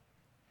important.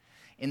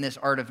 In this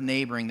Art of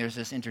Neighboring, there's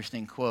this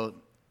interesting quote.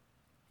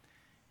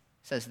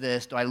 It says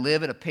this, do I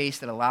live at a pace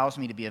that allows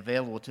me to be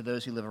available to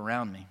those who live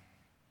around me?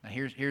 Now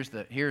here's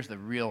the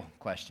real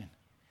question.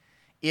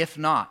 If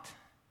not,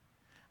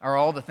 are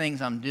all the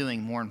things I'm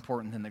doing more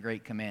important than the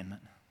great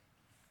commandment?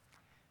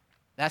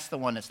 That's the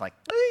one that's like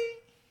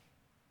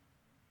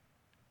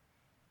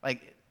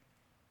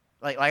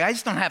I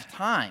just don't have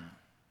time.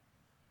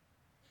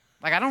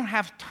 Like, I don't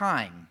have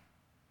time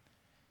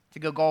to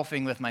go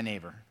golfing with my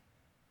neighbor.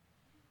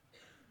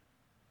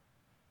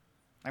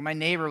 Like, my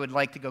neighbor would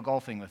like to go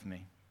golfing with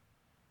me.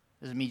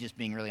 This is me just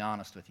being really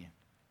honest with you.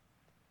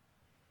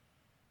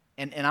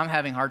 And I'm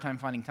having a hard time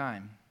finding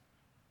time.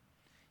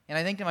 And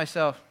I think to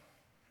myself,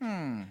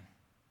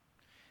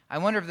 I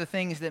wonder if the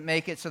things that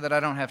make it so that I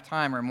don't have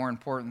time are more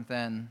important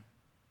than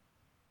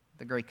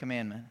the great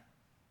commandment.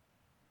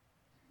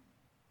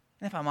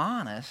 And if I'm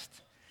honest,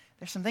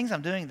 there's some things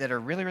I'm doing that are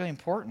really, really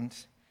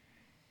important,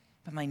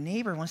 but my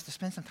neighbor wants to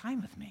spend some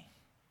time with me.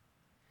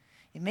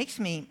 It makes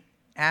me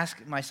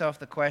ask myself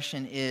the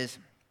question is,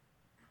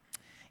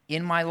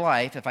 in my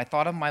life, if I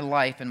thought of my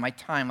life and my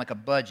time like a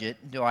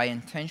budget, do I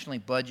intentionally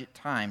budget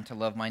time to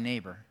love my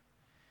neighbor?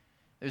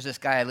 There's this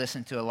guy I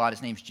listen to a lot.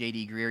 His name's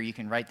J.D. Greer. You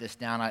can write this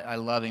down. I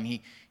love him.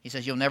 He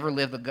says, you'll never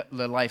live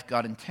the life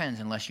God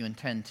intends unless you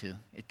intend to.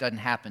 It doesn't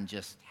happen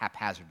just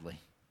haphazardly,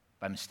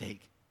 by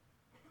mistake.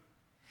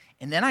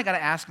 And then I got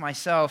to ask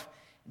myself,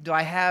 do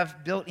I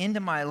have built into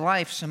my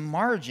life some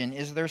margin?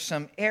 Is there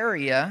some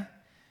area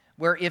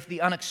where if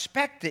the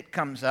unexpected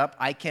comes up,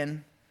 I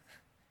can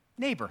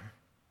neighbor?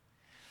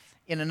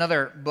 In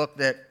another book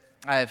that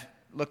I've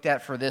looked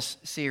at for this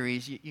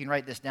series, you can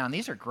write this down.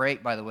 These are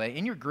great, by the way.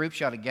 In your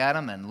groups, you ought to get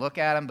them and look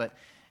at them. But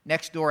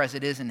next door, as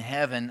it is in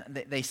heaven,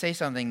 they say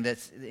something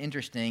that's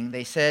interesting.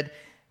 They said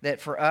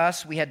that for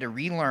us, we had to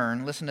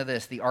relearn, listen to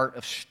this, the art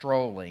of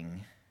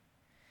strolling.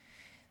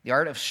 The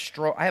art of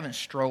I haven't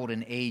strolled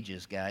in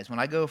ages, guys. When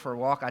I go for a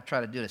walk, I try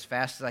to do it as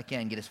fast as I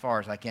can, get as far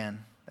as I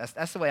can.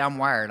 That's the way I'm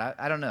wired.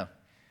 I don't know.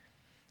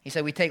 He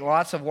said, we take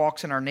lots of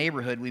walks in our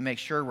neighborhood. We make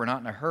sure we're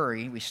not in a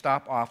hurry. We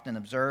stop often,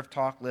 observe,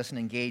 talk, listen,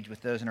 engage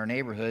with those in our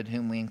neighborhood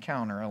whom we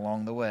encounter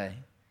along the way.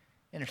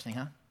 Interesting,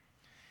 huh?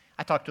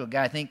 I talked to a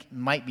guy, I think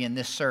might be in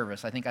this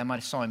service. I think I might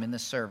have saw him in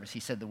this service. He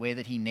said the way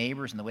that he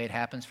neighbors and the way it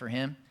happens for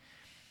him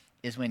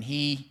is when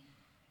he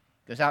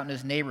goes out in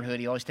his neighborhood,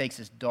 he always takes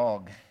his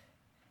dog.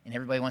 And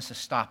everybody wants to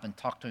stop and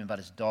talk to him about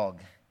his dog.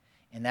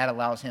 And that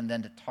allows him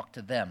then to talk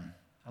to them.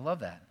 I love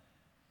that.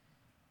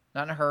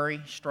 Not in a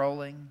hurry,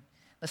 strolling.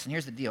 Listen,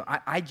 here's the deal.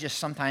 I just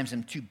sometimes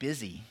am too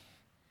busy.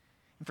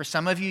 And for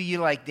some of you,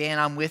 you're like, Dan,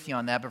 I'm with you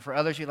on that. But for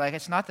others, you're like,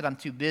 it's not that I'm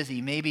too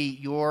busy. Maybe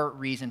your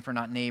reason for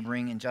not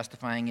neighboring and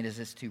justifying it is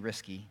it's too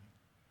risky.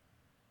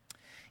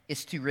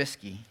 It's too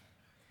risky.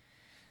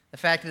 The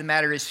fact of the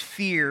matter is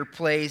fear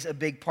plays a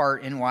big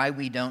part in why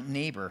we don't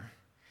neighbor.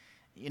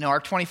 You know,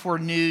 our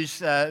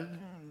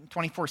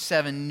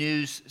 24/7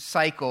 news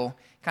cycle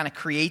kind of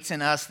creates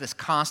in us this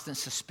constant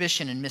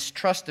suspicion and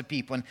mistrust of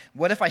people. And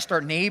what if I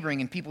start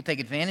neighboring and people take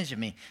advantage of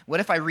me?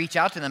 What if I reach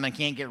out to them and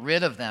can't get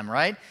rid of them,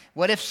 right?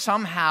 What if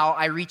somehow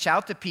I reach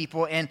out to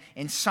people and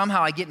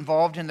somehow I get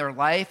involved in their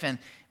life and,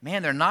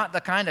 man, they're not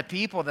the kind of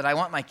people that I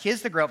want my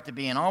kids to grow up to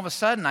be, and all of a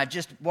sudden I've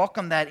just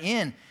welcomed that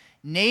in.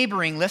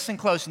 Neighboring, listen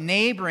close,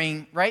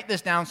 neighboring, write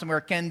this down somewhere,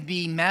 can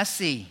be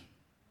messy.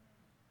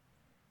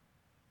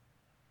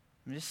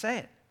 Let me just say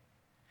it.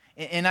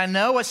 And I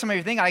know what some of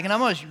you think. I can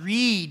almost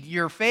read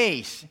your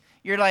face.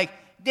 You're like,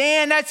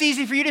 Dan, that's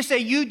easy for you to say.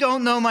 You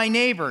don't know my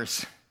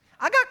neighbors.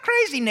 I got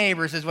crazy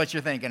neighbors is what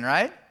you're thinking,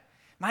 right?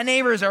 My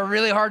neighbors are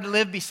really hard to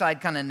live beside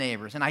kind of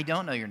neighbors. And I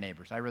don't know your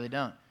neighbors. I really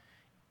don't.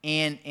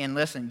 And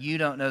listen, you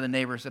don't know the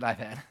neighbors that I've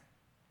had.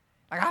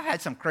 Like, I've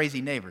had some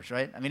crazy neighbors,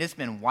 right? I mean, it's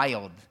been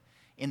wild.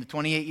 In the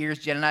 28 years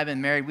Jen and I have been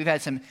married, we've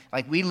had some,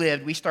 like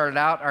we started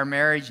out our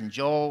marriage, and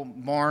Joel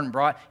Bourne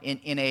brought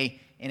in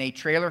a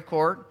trailer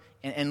court.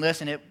 And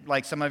listen,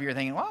 like some of you are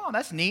thinking, wow,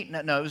 that's neat.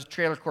 No, it was a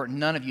trailer court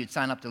none of you would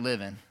sign up to live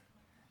in.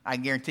 I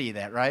can guarantee you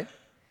that, right?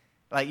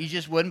 Like, you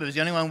just wouldn't, but it was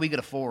the only one we could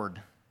afford.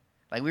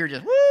 Like, we were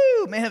just,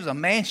 woo, man, it was a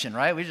mansion,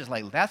 right? We were just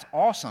like, that's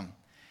awesome.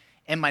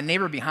 And my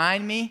neighbor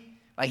behind me,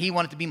 like, he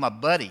wanted to be my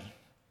buddy.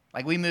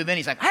 Like, we move in,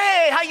 he's like,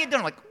 hey, how you doing?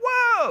 I'm like,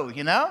 whoa,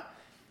 you know?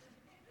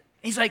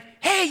 He's like,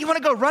 hey, you want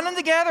to go running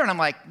together? And I'm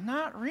like,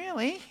 not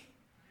really.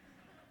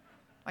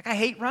 Like, I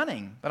hate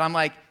running. But I'm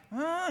like,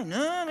 oh,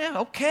 no, yeah,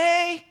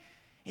 okay.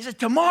 He said,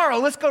 tomorrow,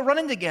 let's go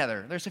running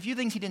together. There's a few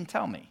things he didn't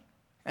tell me.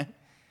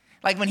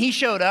 Like, when he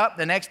showed up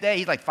the next day,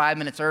 he's like 5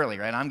 minutes early,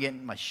 right? I'm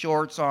getting my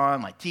shorts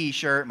on, my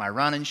T-shirt, my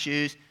running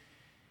shoes.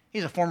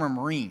 He's a former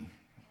Marine.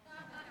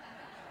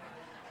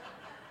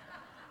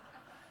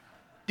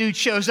 Dude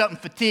shows up in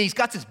fatigues,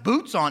 got his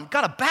boots on,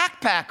 got a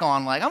backpack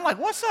on. Like, I'm like,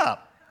 what's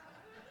up?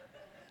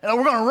 And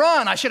we're going to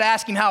run. I should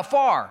ask him how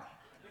far,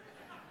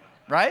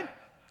 right?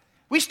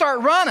 We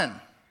start running.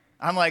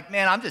 I'm like,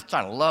 man, I'm just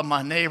trying to love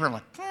my neighbor. I'm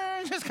like,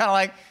 just kind of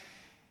like,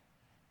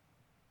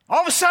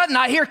 all of a sudden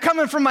I hear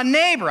coming from my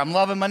neighbor. I'm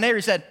loving my neighbor.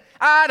 He said,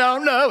 I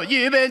don't know what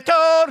you've been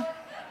told.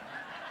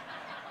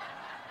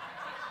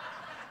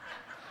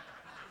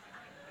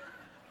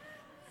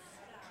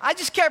 I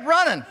just kept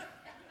running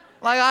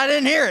like I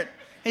didn't hear it.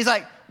 He's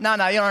like, no,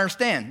 you don't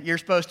understand. You're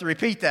supposed to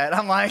repeat that.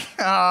 I'm like,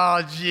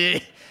 oh,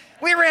 gee.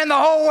 We ran the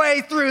whole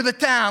way through the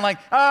town like,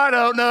 I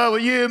don't know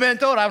what you've been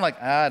told. I'm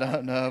like, I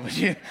don't know what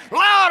you...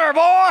 Louder,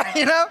 boy,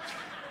 you know?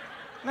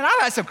 Man,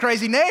 I've had some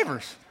crazy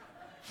neighbors.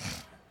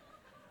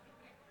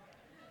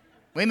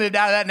 We moved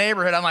out of that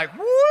neighborhood. I'm like,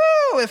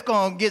 woo, it's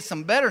going to get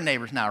some better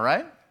neighbors now,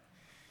 right?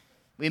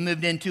 We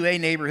moved into a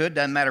neighborhood.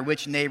 Doesn't matter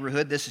which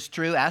neighborhood. This is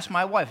true. Ask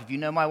my wife. If you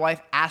know my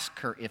wife, ask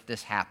her if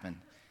this happened.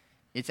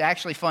 It's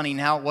actually funny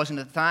now. It wasn't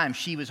at the time.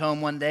 She was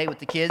home one day with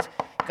the kids.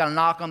 Got a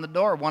knock on the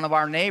door, one of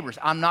our neighbors.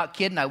 I'm not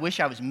kidding. I wish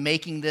I was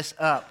making this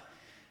up.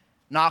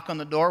 Knock on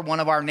the door. One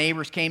of our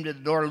neighbors came to the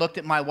door, looked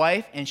at my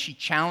wife, and she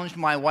challenged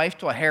my wife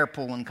to a hair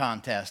pulling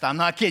contest. I'm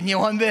not kidding you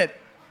one bit.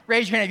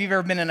 Raise your hand if you've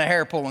ever been in a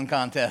hair pulling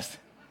contest.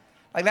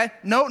 Like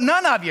that? No,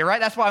 none of you,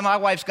 right? That's why my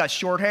wife's got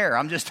short hair.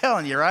 I'm just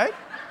telling you, right?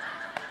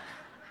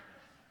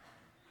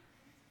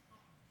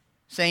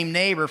 Same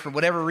neighbor, for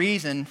whatever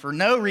reason, for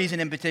no reason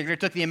in particular,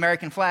 took the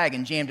American flag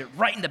and jammed it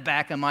right in the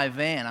back of my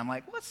van. I'm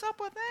like, what's up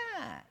with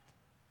that?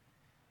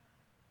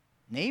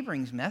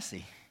 Neighboring's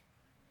messy.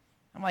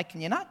 I'm like,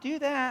 can you not do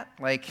that?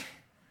 Like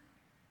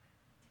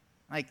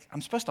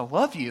I'm supposed to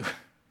love you.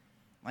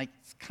 Like,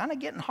 it's kind of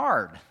getting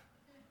hard.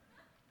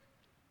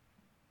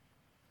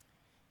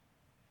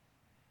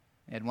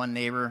 I had one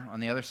neighbor on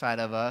the other side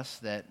of us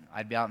that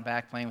I'd be out and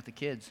back playing with the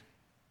kids.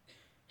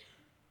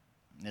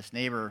 And this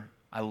neighbor,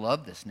 I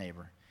loved this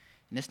neighbor.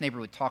 And this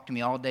neighbor would talk to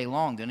me all day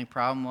long. The only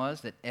problem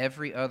was that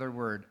every other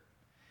word,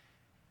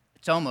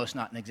 it's almost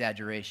not an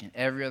exaggeration,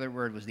 every other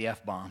word was the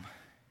F-bomb.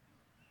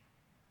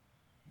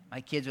 My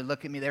kids would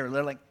look at me, they were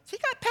little like, has he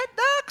got pet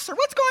ducks or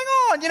what's going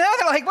on? You know,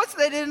 they're like,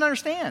 they didn't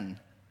understand.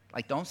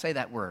 Like, don't say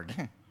that word.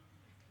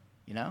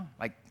 You know,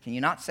 like, can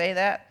you not say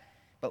that?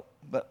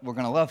 But we're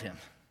going to love him.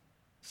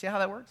 See how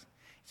that works?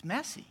 It's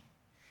messy.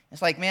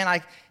 It's like, man,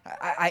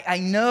 I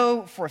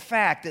know for a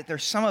fact that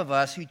there's some of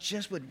us who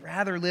just would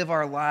rather live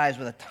our lives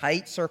with a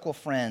tight circle of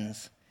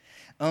friends,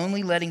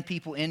 only letting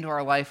people into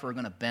our life who are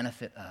going to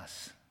benefit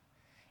us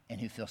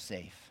and who feel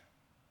safe.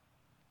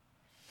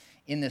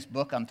 In this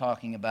book I'm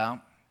talking about,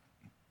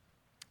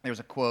 there's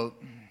a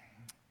quote.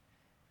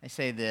 They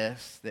say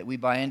this, that we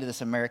buy into this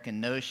American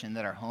notion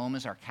that our home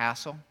is our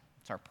castle.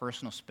 It's our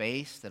personal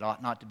space that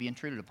ought not to be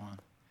intruded upon.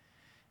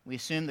 We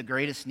assume the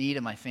greatest need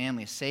of my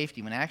family is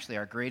safety, when actually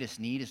our greatest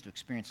need is to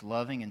experience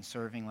loving and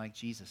serving like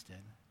Jesus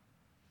did.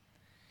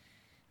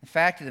 The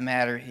fact of the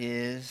matter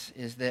is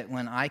that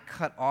when I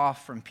cut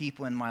off from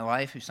people in my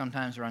life who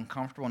sometimes are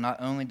uncomfortable, not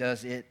only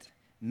does it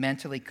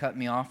mentally cut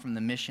me off from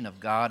the mission of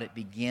God, it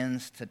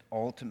begins to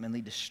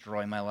ultimately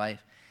destroy my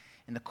life.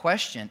 And the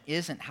question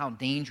isn't how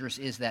dangerous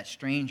is that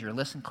stranger.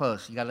 Listen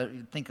close. You got to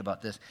think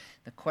about this.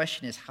 The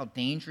question is, how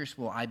dangerous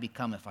will I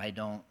become if I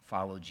don't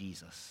follow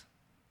Jesus?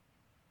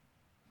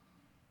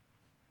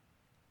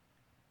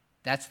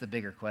 That's the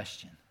bigger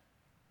question.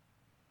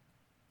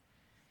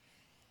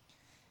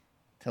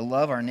 To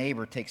love our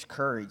neighbor takes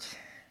courage,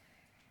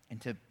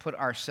 and to put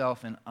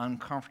ourselves in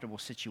uncomfortable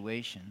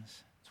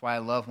situations. That's why I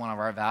love one of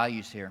our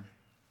values here.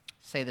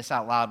 Say this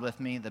out loud with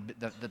me.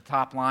 The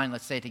top line,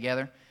 let's say it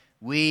together.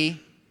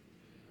 We,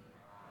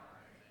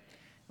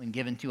 when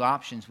given two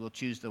options, we'll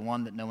choose the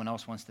one that no one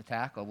else wants to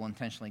tackle. We'll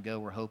intentionally go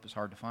where hope is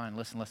hard to find.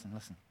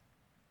 Listen.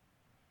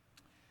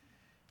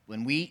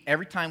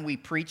 Every time we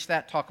preach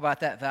that, talk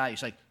about that value,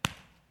 it's like,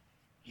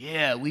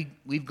 yeah,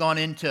 we've gone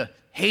into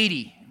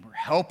Haiti. We're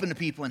helping the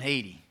people in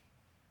Haiti.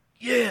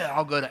 Yeah,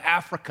 I'll go to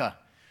Africa.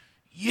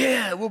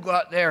 Yeah, we'll go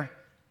out there.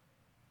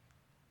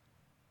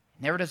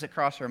 Never does it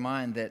cross our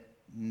mind that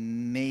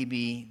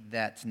maybe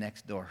that's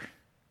next door.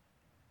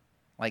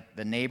 Like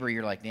the neighbor,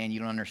 you're like, Dan, you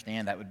don't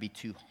understand. That would be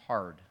too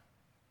hard.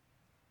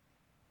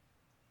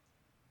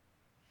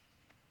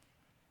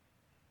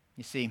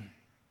 You see,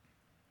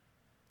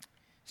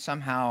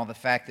 somehow the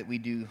fact that we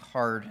do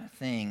hard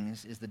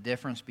things is the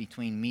difference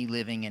between me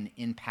living an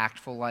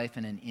impactful life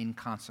and an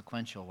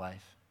inconsequential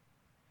life.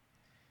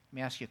 Let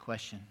me ask you a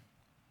question.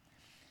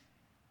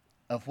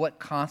 Of what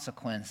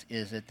consequence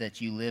is it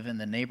that you live in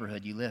the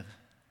neighborhood you live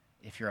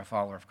if you're a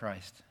follower of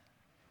Christ?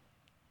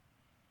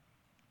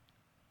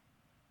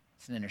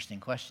 It's an interesting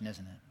question,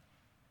 isn't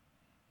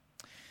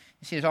it?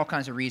 You see, there's all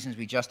kinds of reasons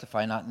we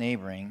justify not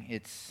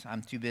neighboring.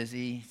 I'm too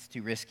busy, it's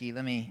too risky.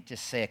 Let me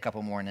just say a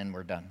couple more and then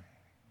we're done.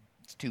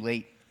 It's too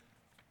late.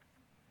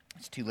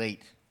 It's too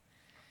late.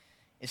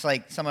 It's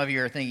like some of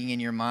you are thinking in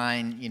your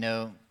mind,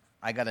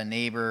 I got a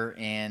neighbor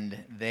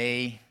and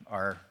they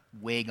are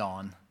way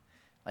gone.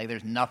 Like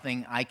there's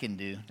nothing I can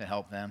do to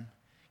help them.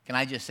 Can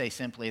I just say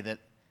simply that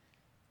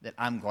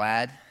I'm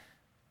glad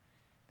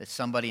that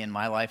somebody in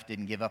my life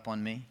didn't give up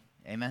on me?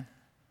 Amen?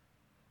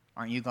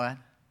 Aren't you glad?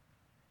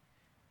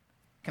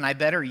 Can I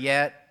better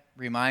yet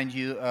remind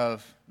you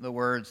of the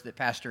words that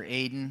Pastor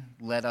Aiden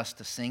led us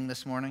to sing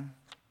this morning?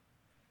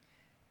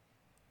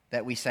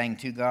 That we sang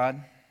to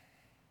God?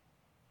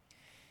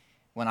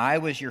 When I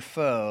was your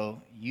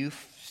foe,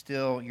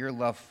 your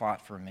love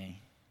fought for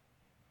me.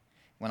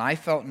 When I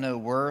felt no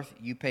worth,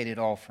 you paid it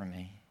all for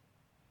me.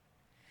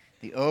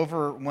 The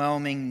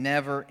overwhelming,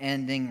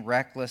 never-ending,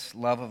 reckless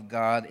love of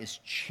God is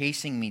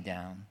chasing me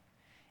down.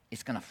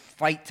 It's going to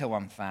fight till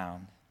I'm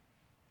found.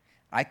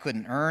 I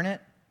couldn't earn it.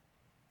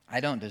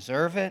 I don't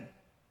deserve it.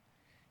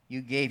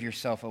 You gave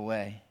yourself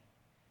away.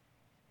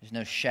 There's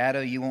no shadow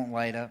you won't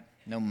light up,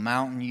 no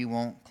mountain you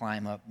won't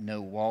climb up,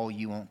 no wall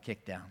you won't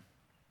kick down.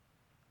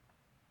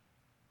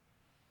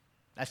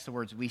 That's the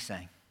words we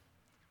sang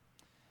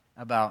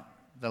about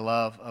the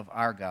love of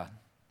our God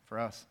for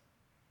us.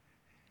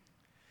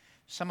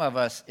 Some of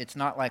us, it's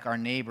not like our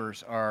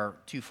neighbors are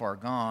too far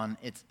gone.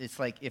 It's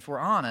like, if we're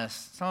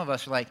honest, some of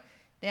us are like,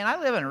 Dan, I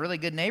live in a really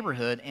good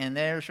neighborhood, and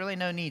there's really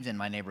no needs in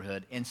my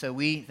neighborhood, and so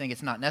we think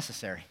it's not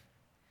necessary.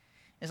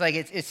 It's like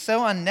it's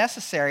so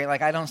unnecessary,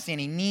 like I don't see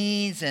any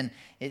needs, and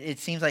it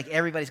seems like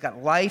everybody's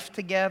got life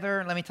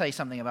together. Let me tell you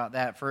something about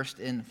that. First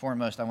and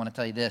foremost, I want to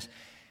tell you this.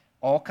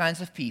 All kinds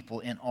of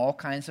people in all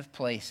kinds of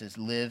places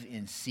live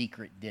in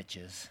secret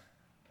ditches.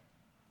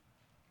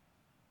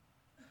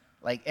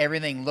 Like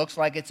everything looks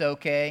like it's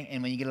okay,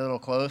 and when you get a little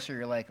closer,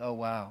 you're like, oh,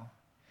 wow.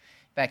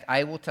 In fact,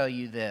 I will tell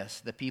you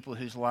this. The people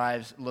whose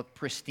lives look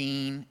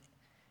pristine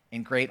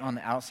and great on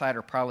the outside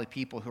are probably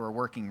people who are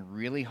working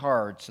really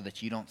hard so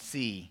that you don't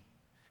see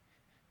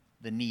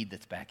the need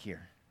that's back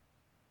here.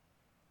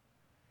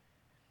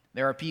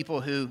 There are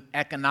people who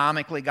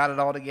economically got it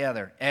all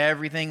together.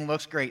 Everything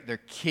looks great. Their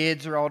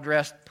kids are all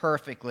dressed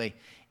perfectly.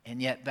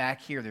 And yet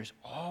back here, there's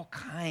all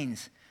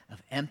kinds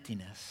of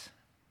emptiness.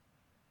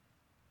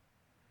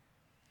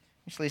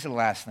 Which leads to the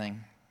last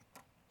thing.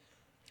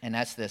 And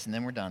that's this, and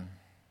then we're done.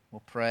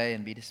 We'll pray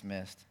and be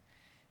dismissed.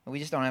 But we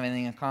just don't have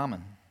anything in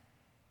common.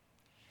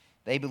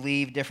 They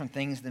believe different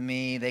things than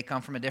me. They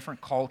come from a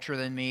different culture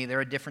than me.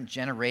 They're a different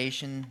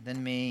generation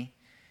than me.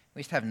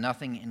 We just have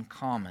nothing in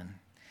common.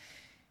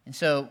 And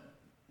so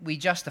we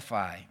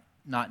justify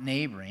not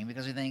neighboring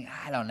because we think,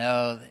 I don't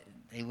know,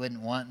 they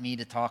wouldn't want me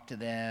to talk to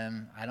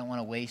them. I don't want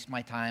to waste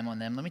my time on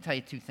them. Let me tell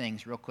you two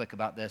things real quick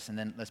about this, and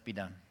then let's be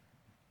done.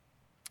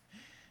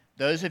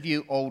 Those of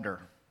you older,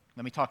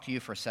 let me talk to you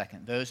for a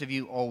second. Those of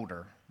you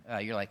older,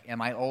 you're like,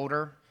 am I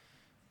older?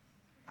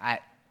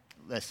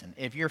 Listen,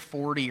 if you're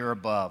 40 or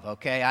above,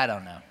 okay, I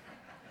don't know.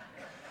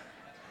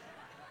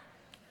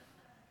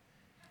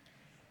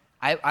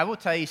 I will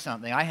tell you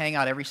something. I hang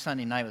out every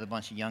Sunday night with a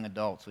bunch of young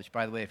adults, which,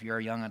 by the way, if you're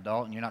a young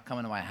adult and you're not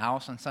coming to my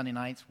house on Sunday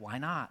nights, why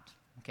not?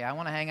 Okay, I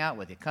want to hang out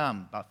with you.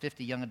 Come, about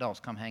 50 young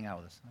adults, come hang out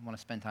with us. I want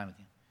to spend time with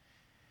you.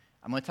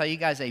 I'm going to tell you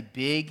guys a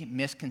big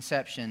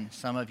misconception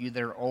some of you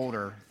that are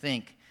older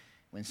think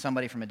when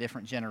somebody from a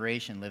different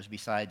generation lives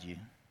beside you.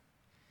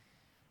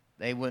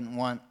 They wouldn't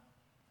want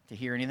to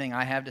hear anything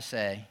I have to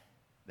say.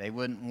 They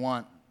wouldn't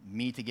want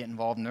me to get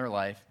involved in their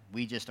life.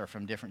 We just are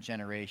from different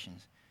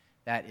generations.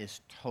 That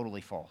is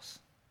totally false.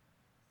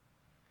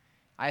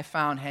 I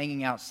found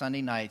hanging out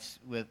Sunday nights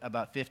with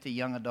about 50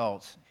 young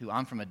adults who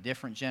I'm from a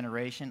different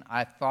generation.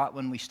 I thought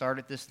when we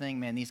started this thing,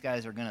 man, these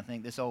guys are going to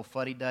think this old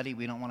fuddy-duddy,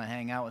 we don't want to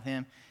hang out with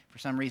him. For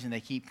some reason,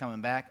 they keep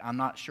coming back. I'm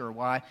not sure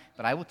why,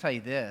 but I will tell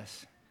you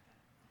this.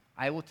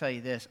 I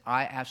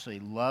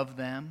absolutely love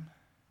them.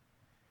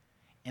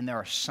 And there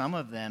are some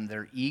of them that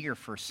are eager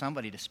for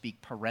somebody to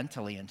speak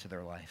parentally into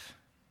their life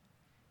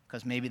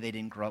because maybe they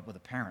didn't grow up with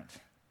a parent. You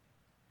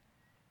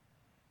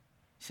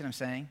see what I'm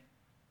saying?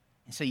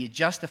 And so you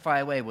justify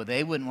away, well,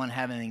 they wouldn't want to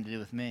have anything to do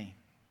with me.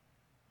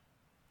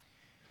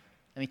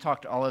 Let me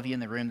talk to all of you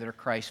in the room that are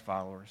Christ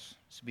followers.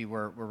 This will be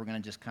where we're going to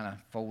just kind of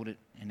fold it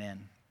and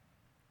end.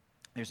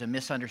 There's a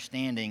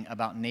misunderstanding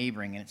about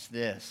neighboring, and it's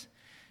this.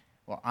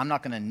 Well, I'm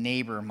not going to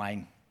neighbor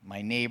my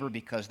neighbor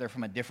because they're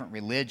from a different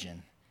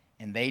religion,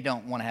 and they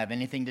don't want to have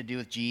anything to do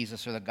with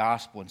Jesus or the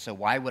gospel, and so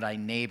why would I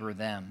neighbor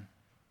them?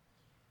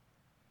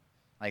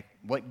 Like,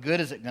 what good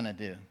is it going to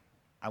do?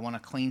 I want to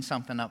clean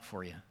something up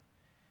for you.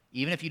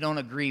 Even if you don't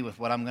agree with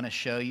what I'm going to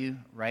show you,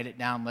 write it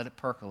down, let it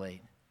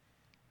percolate.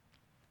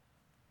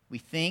 We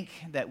think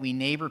that we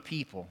neighbor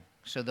people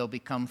so they'll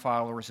become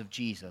followers of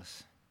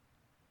Jesus,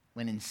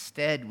 when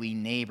instead we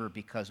neighbor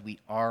because we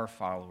are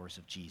followers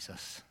of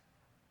Jesus.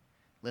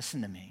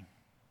 Listen to me.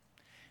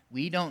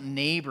 We don't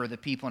neighbor the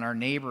people in our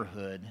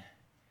neighborhood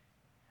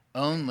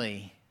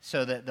only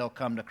so that they'll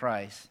come to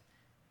Christ.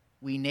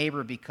 We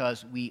neighbor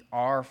because we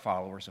are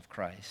followers of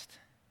Christ.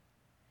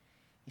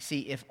 You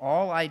see, if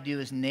all I do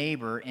is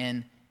neighbor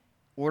in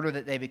order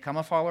that they become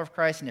a follower of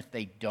Christ, and if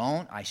they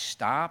don't, I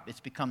stop,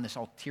 it's become this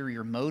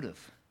ulterior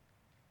motive.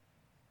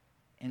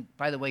 And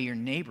by the way, your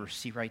neighbors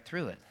see right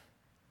through it,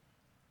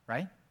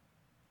 right?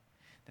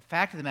 The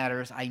fact of the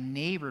matter is, I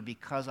neighbor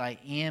because I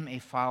am a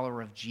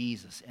follower of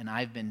Jesus, and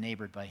I've been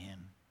neighbored by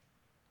him.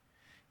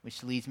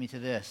 Which leads me to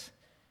this.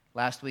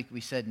 Last week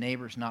we said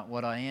neighbor's not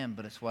what I am,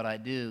 but it's what I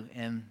do.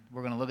 And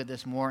we're going to look at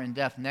this more in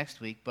depth next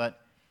week,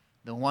 but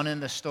the one in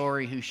the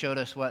story who showed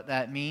us what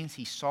that means,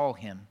 he saw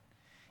him.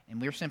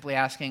 And we're simply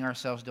asking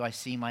ourselves, do I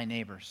see my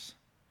neighbors?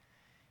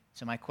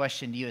 So my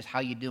question to you is, how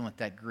you doing with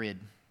that grid?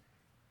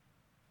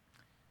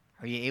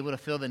 Are you able to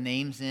fill the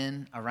names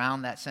in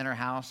around that center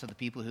house of the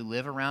people who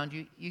live around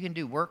you? You can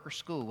do work or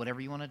school, whatever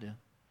you want to do.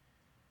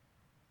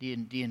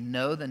 Do you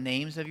know the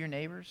names of your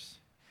neighbors?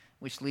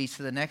 Which leads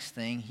to the next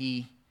thing.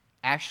 He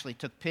actually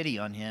took pity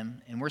on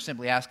him, and we're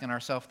simply asking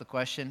ourselves the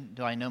question,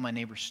 do I know my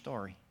neighbor's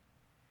story?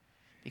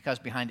 Because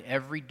behind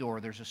every door,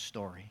 there's a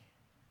story.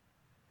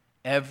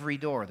 Every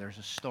door, there's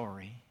a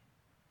story.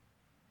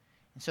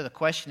 And so the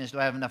question is, do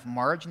I have enough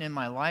margin in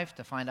my life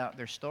to find out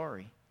their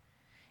story?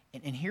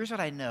 And here's what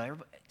I know.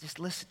 Everybody, just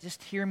listen,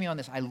 just hear me on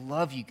this. I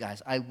love you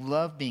guys. I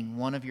love being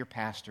one of your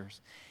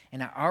pastors.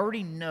 And I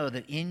already know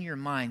that in your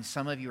mind,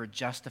 some of you are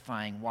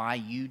justifying why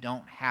you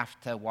don't have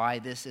to, why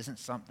this isn't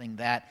something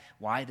that,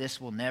 why this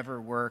will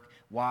never work,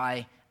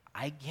 why.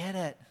 I get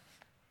it.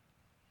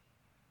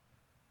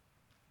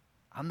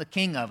 I'm the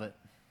king of it.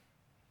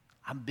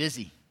 I'm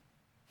busy.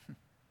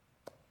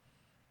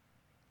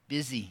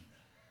 Busy.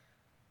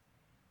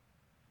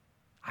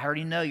 I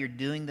already know you're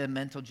doing the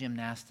mental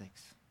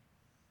gymnastics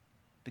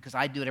because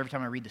I do it every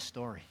time I read the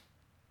story.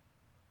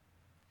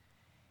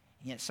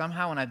 And yet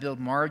somehow when I build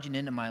margin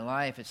into my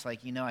life, it's like,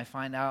 I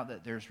find out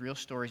that there's real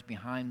stories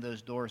behind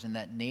those doors. And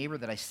that neighbor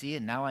that I see,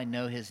 and now I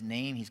know his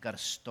name, he's got a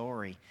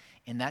story.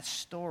 And that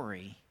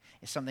story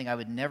is something I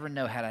would never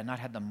know had I not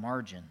had the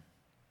margin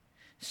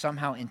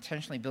somehow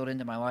intentionally built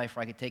into my life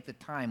where I could take the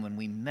time when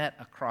we met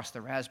across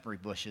the raspberry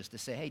bushes to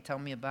say, hey, tell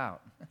me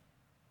about.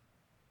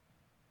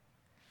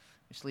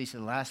 Which leads to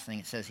the last thing.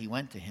 It says he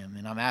went to him,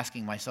 and I'm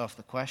asking myself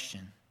the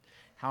question,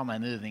 how am I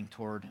moving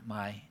toward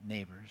my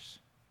neighbors?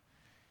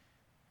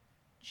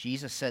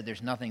 Jesus said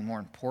there's nothing more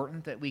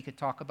important that we could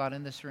talk about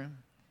in this room.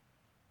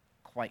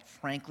 Quite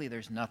frankly,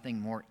 there's nothing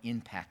more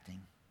impacting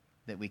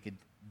that we could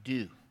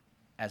do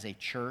as a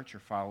church or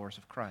followers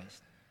of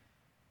Christ.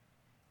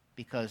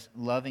 Because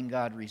loving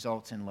God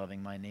results in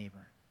loving my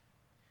neighbor.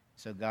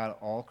 So God,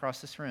 all across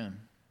this room,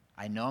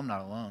 I know I'm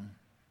not alone.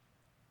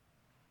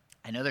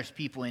 I know there's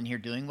people in here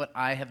doing what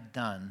I have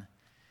done,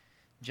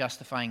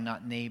 justifying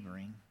not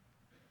neighboring.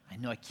 I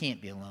know I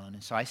can't be alone.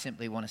 And so I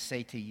simply want to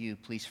say to you,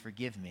 please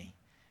forgive me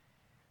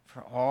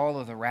for all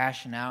of the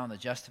rationale and the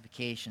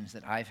justifications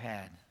that I've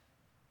had.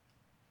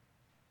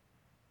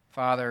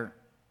 Father,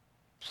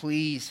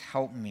 please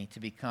help me to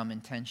become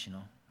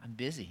intentional. I'm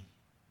busy.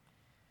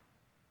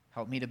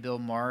 Help me to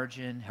build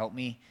margin. Help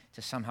me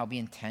to somehow be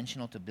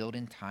intentional, to build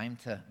in time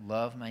to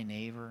love my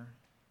neighbor.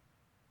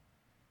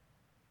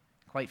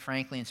 Quite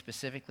frankly and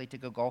specifically, to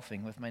go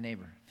golfing with my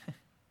neighbor.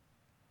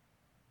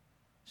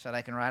 So that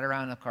I can ride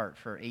around in a cart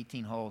for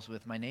 18 holes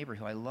with my neighbor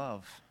who I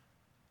love.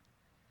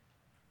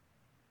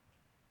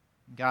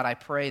 God, I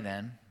pray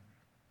then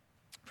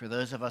For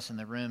those of us in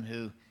the room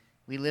who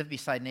we live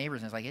beside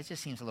neighbors and it's like, it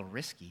just seems a little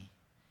risky.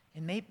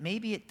 And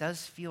maybe it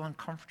does feel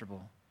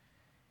uncomfortable.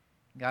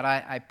 God,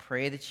 I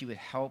pray that you would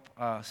help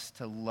us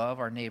to love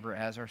our neighbor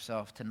as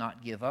ourselves, to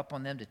not give up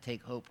on them, to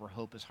take hope where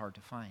hope is hard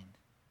to find.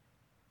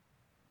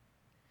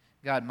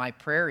 God, my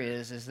prayer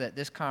is that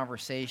this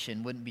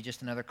conversation wouldn't be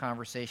just another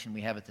conversation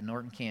we have at the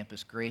Norton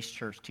campus, Grace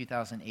Church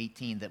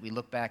 2018, that we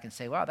look back and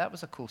say, wow, that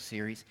was a cool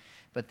series,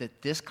 but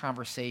that this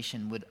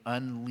conversation would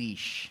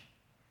unleash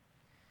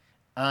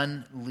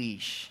an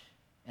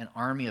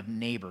army of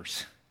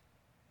neighbors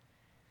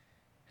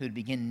who would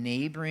begin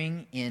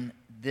neighboring in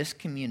this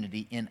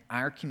community, in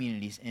our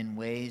communities, in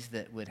ways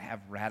that would have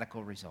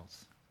radical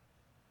results.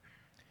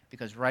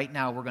 Because right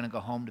now we're going to go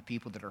home to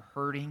people that are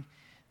hurting,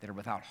 that are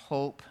without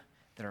hope,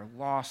 that are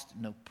lost,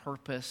 no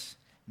purpose,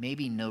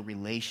 maybe no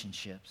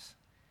relationships.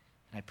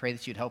 And I pray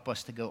that you'd help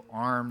us to go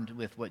armed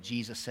with what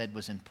Jesus said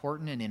was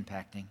important and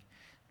impacting.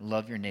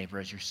 Love your neighbor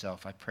as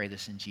yourself. I pray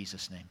this in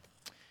Jesus' name.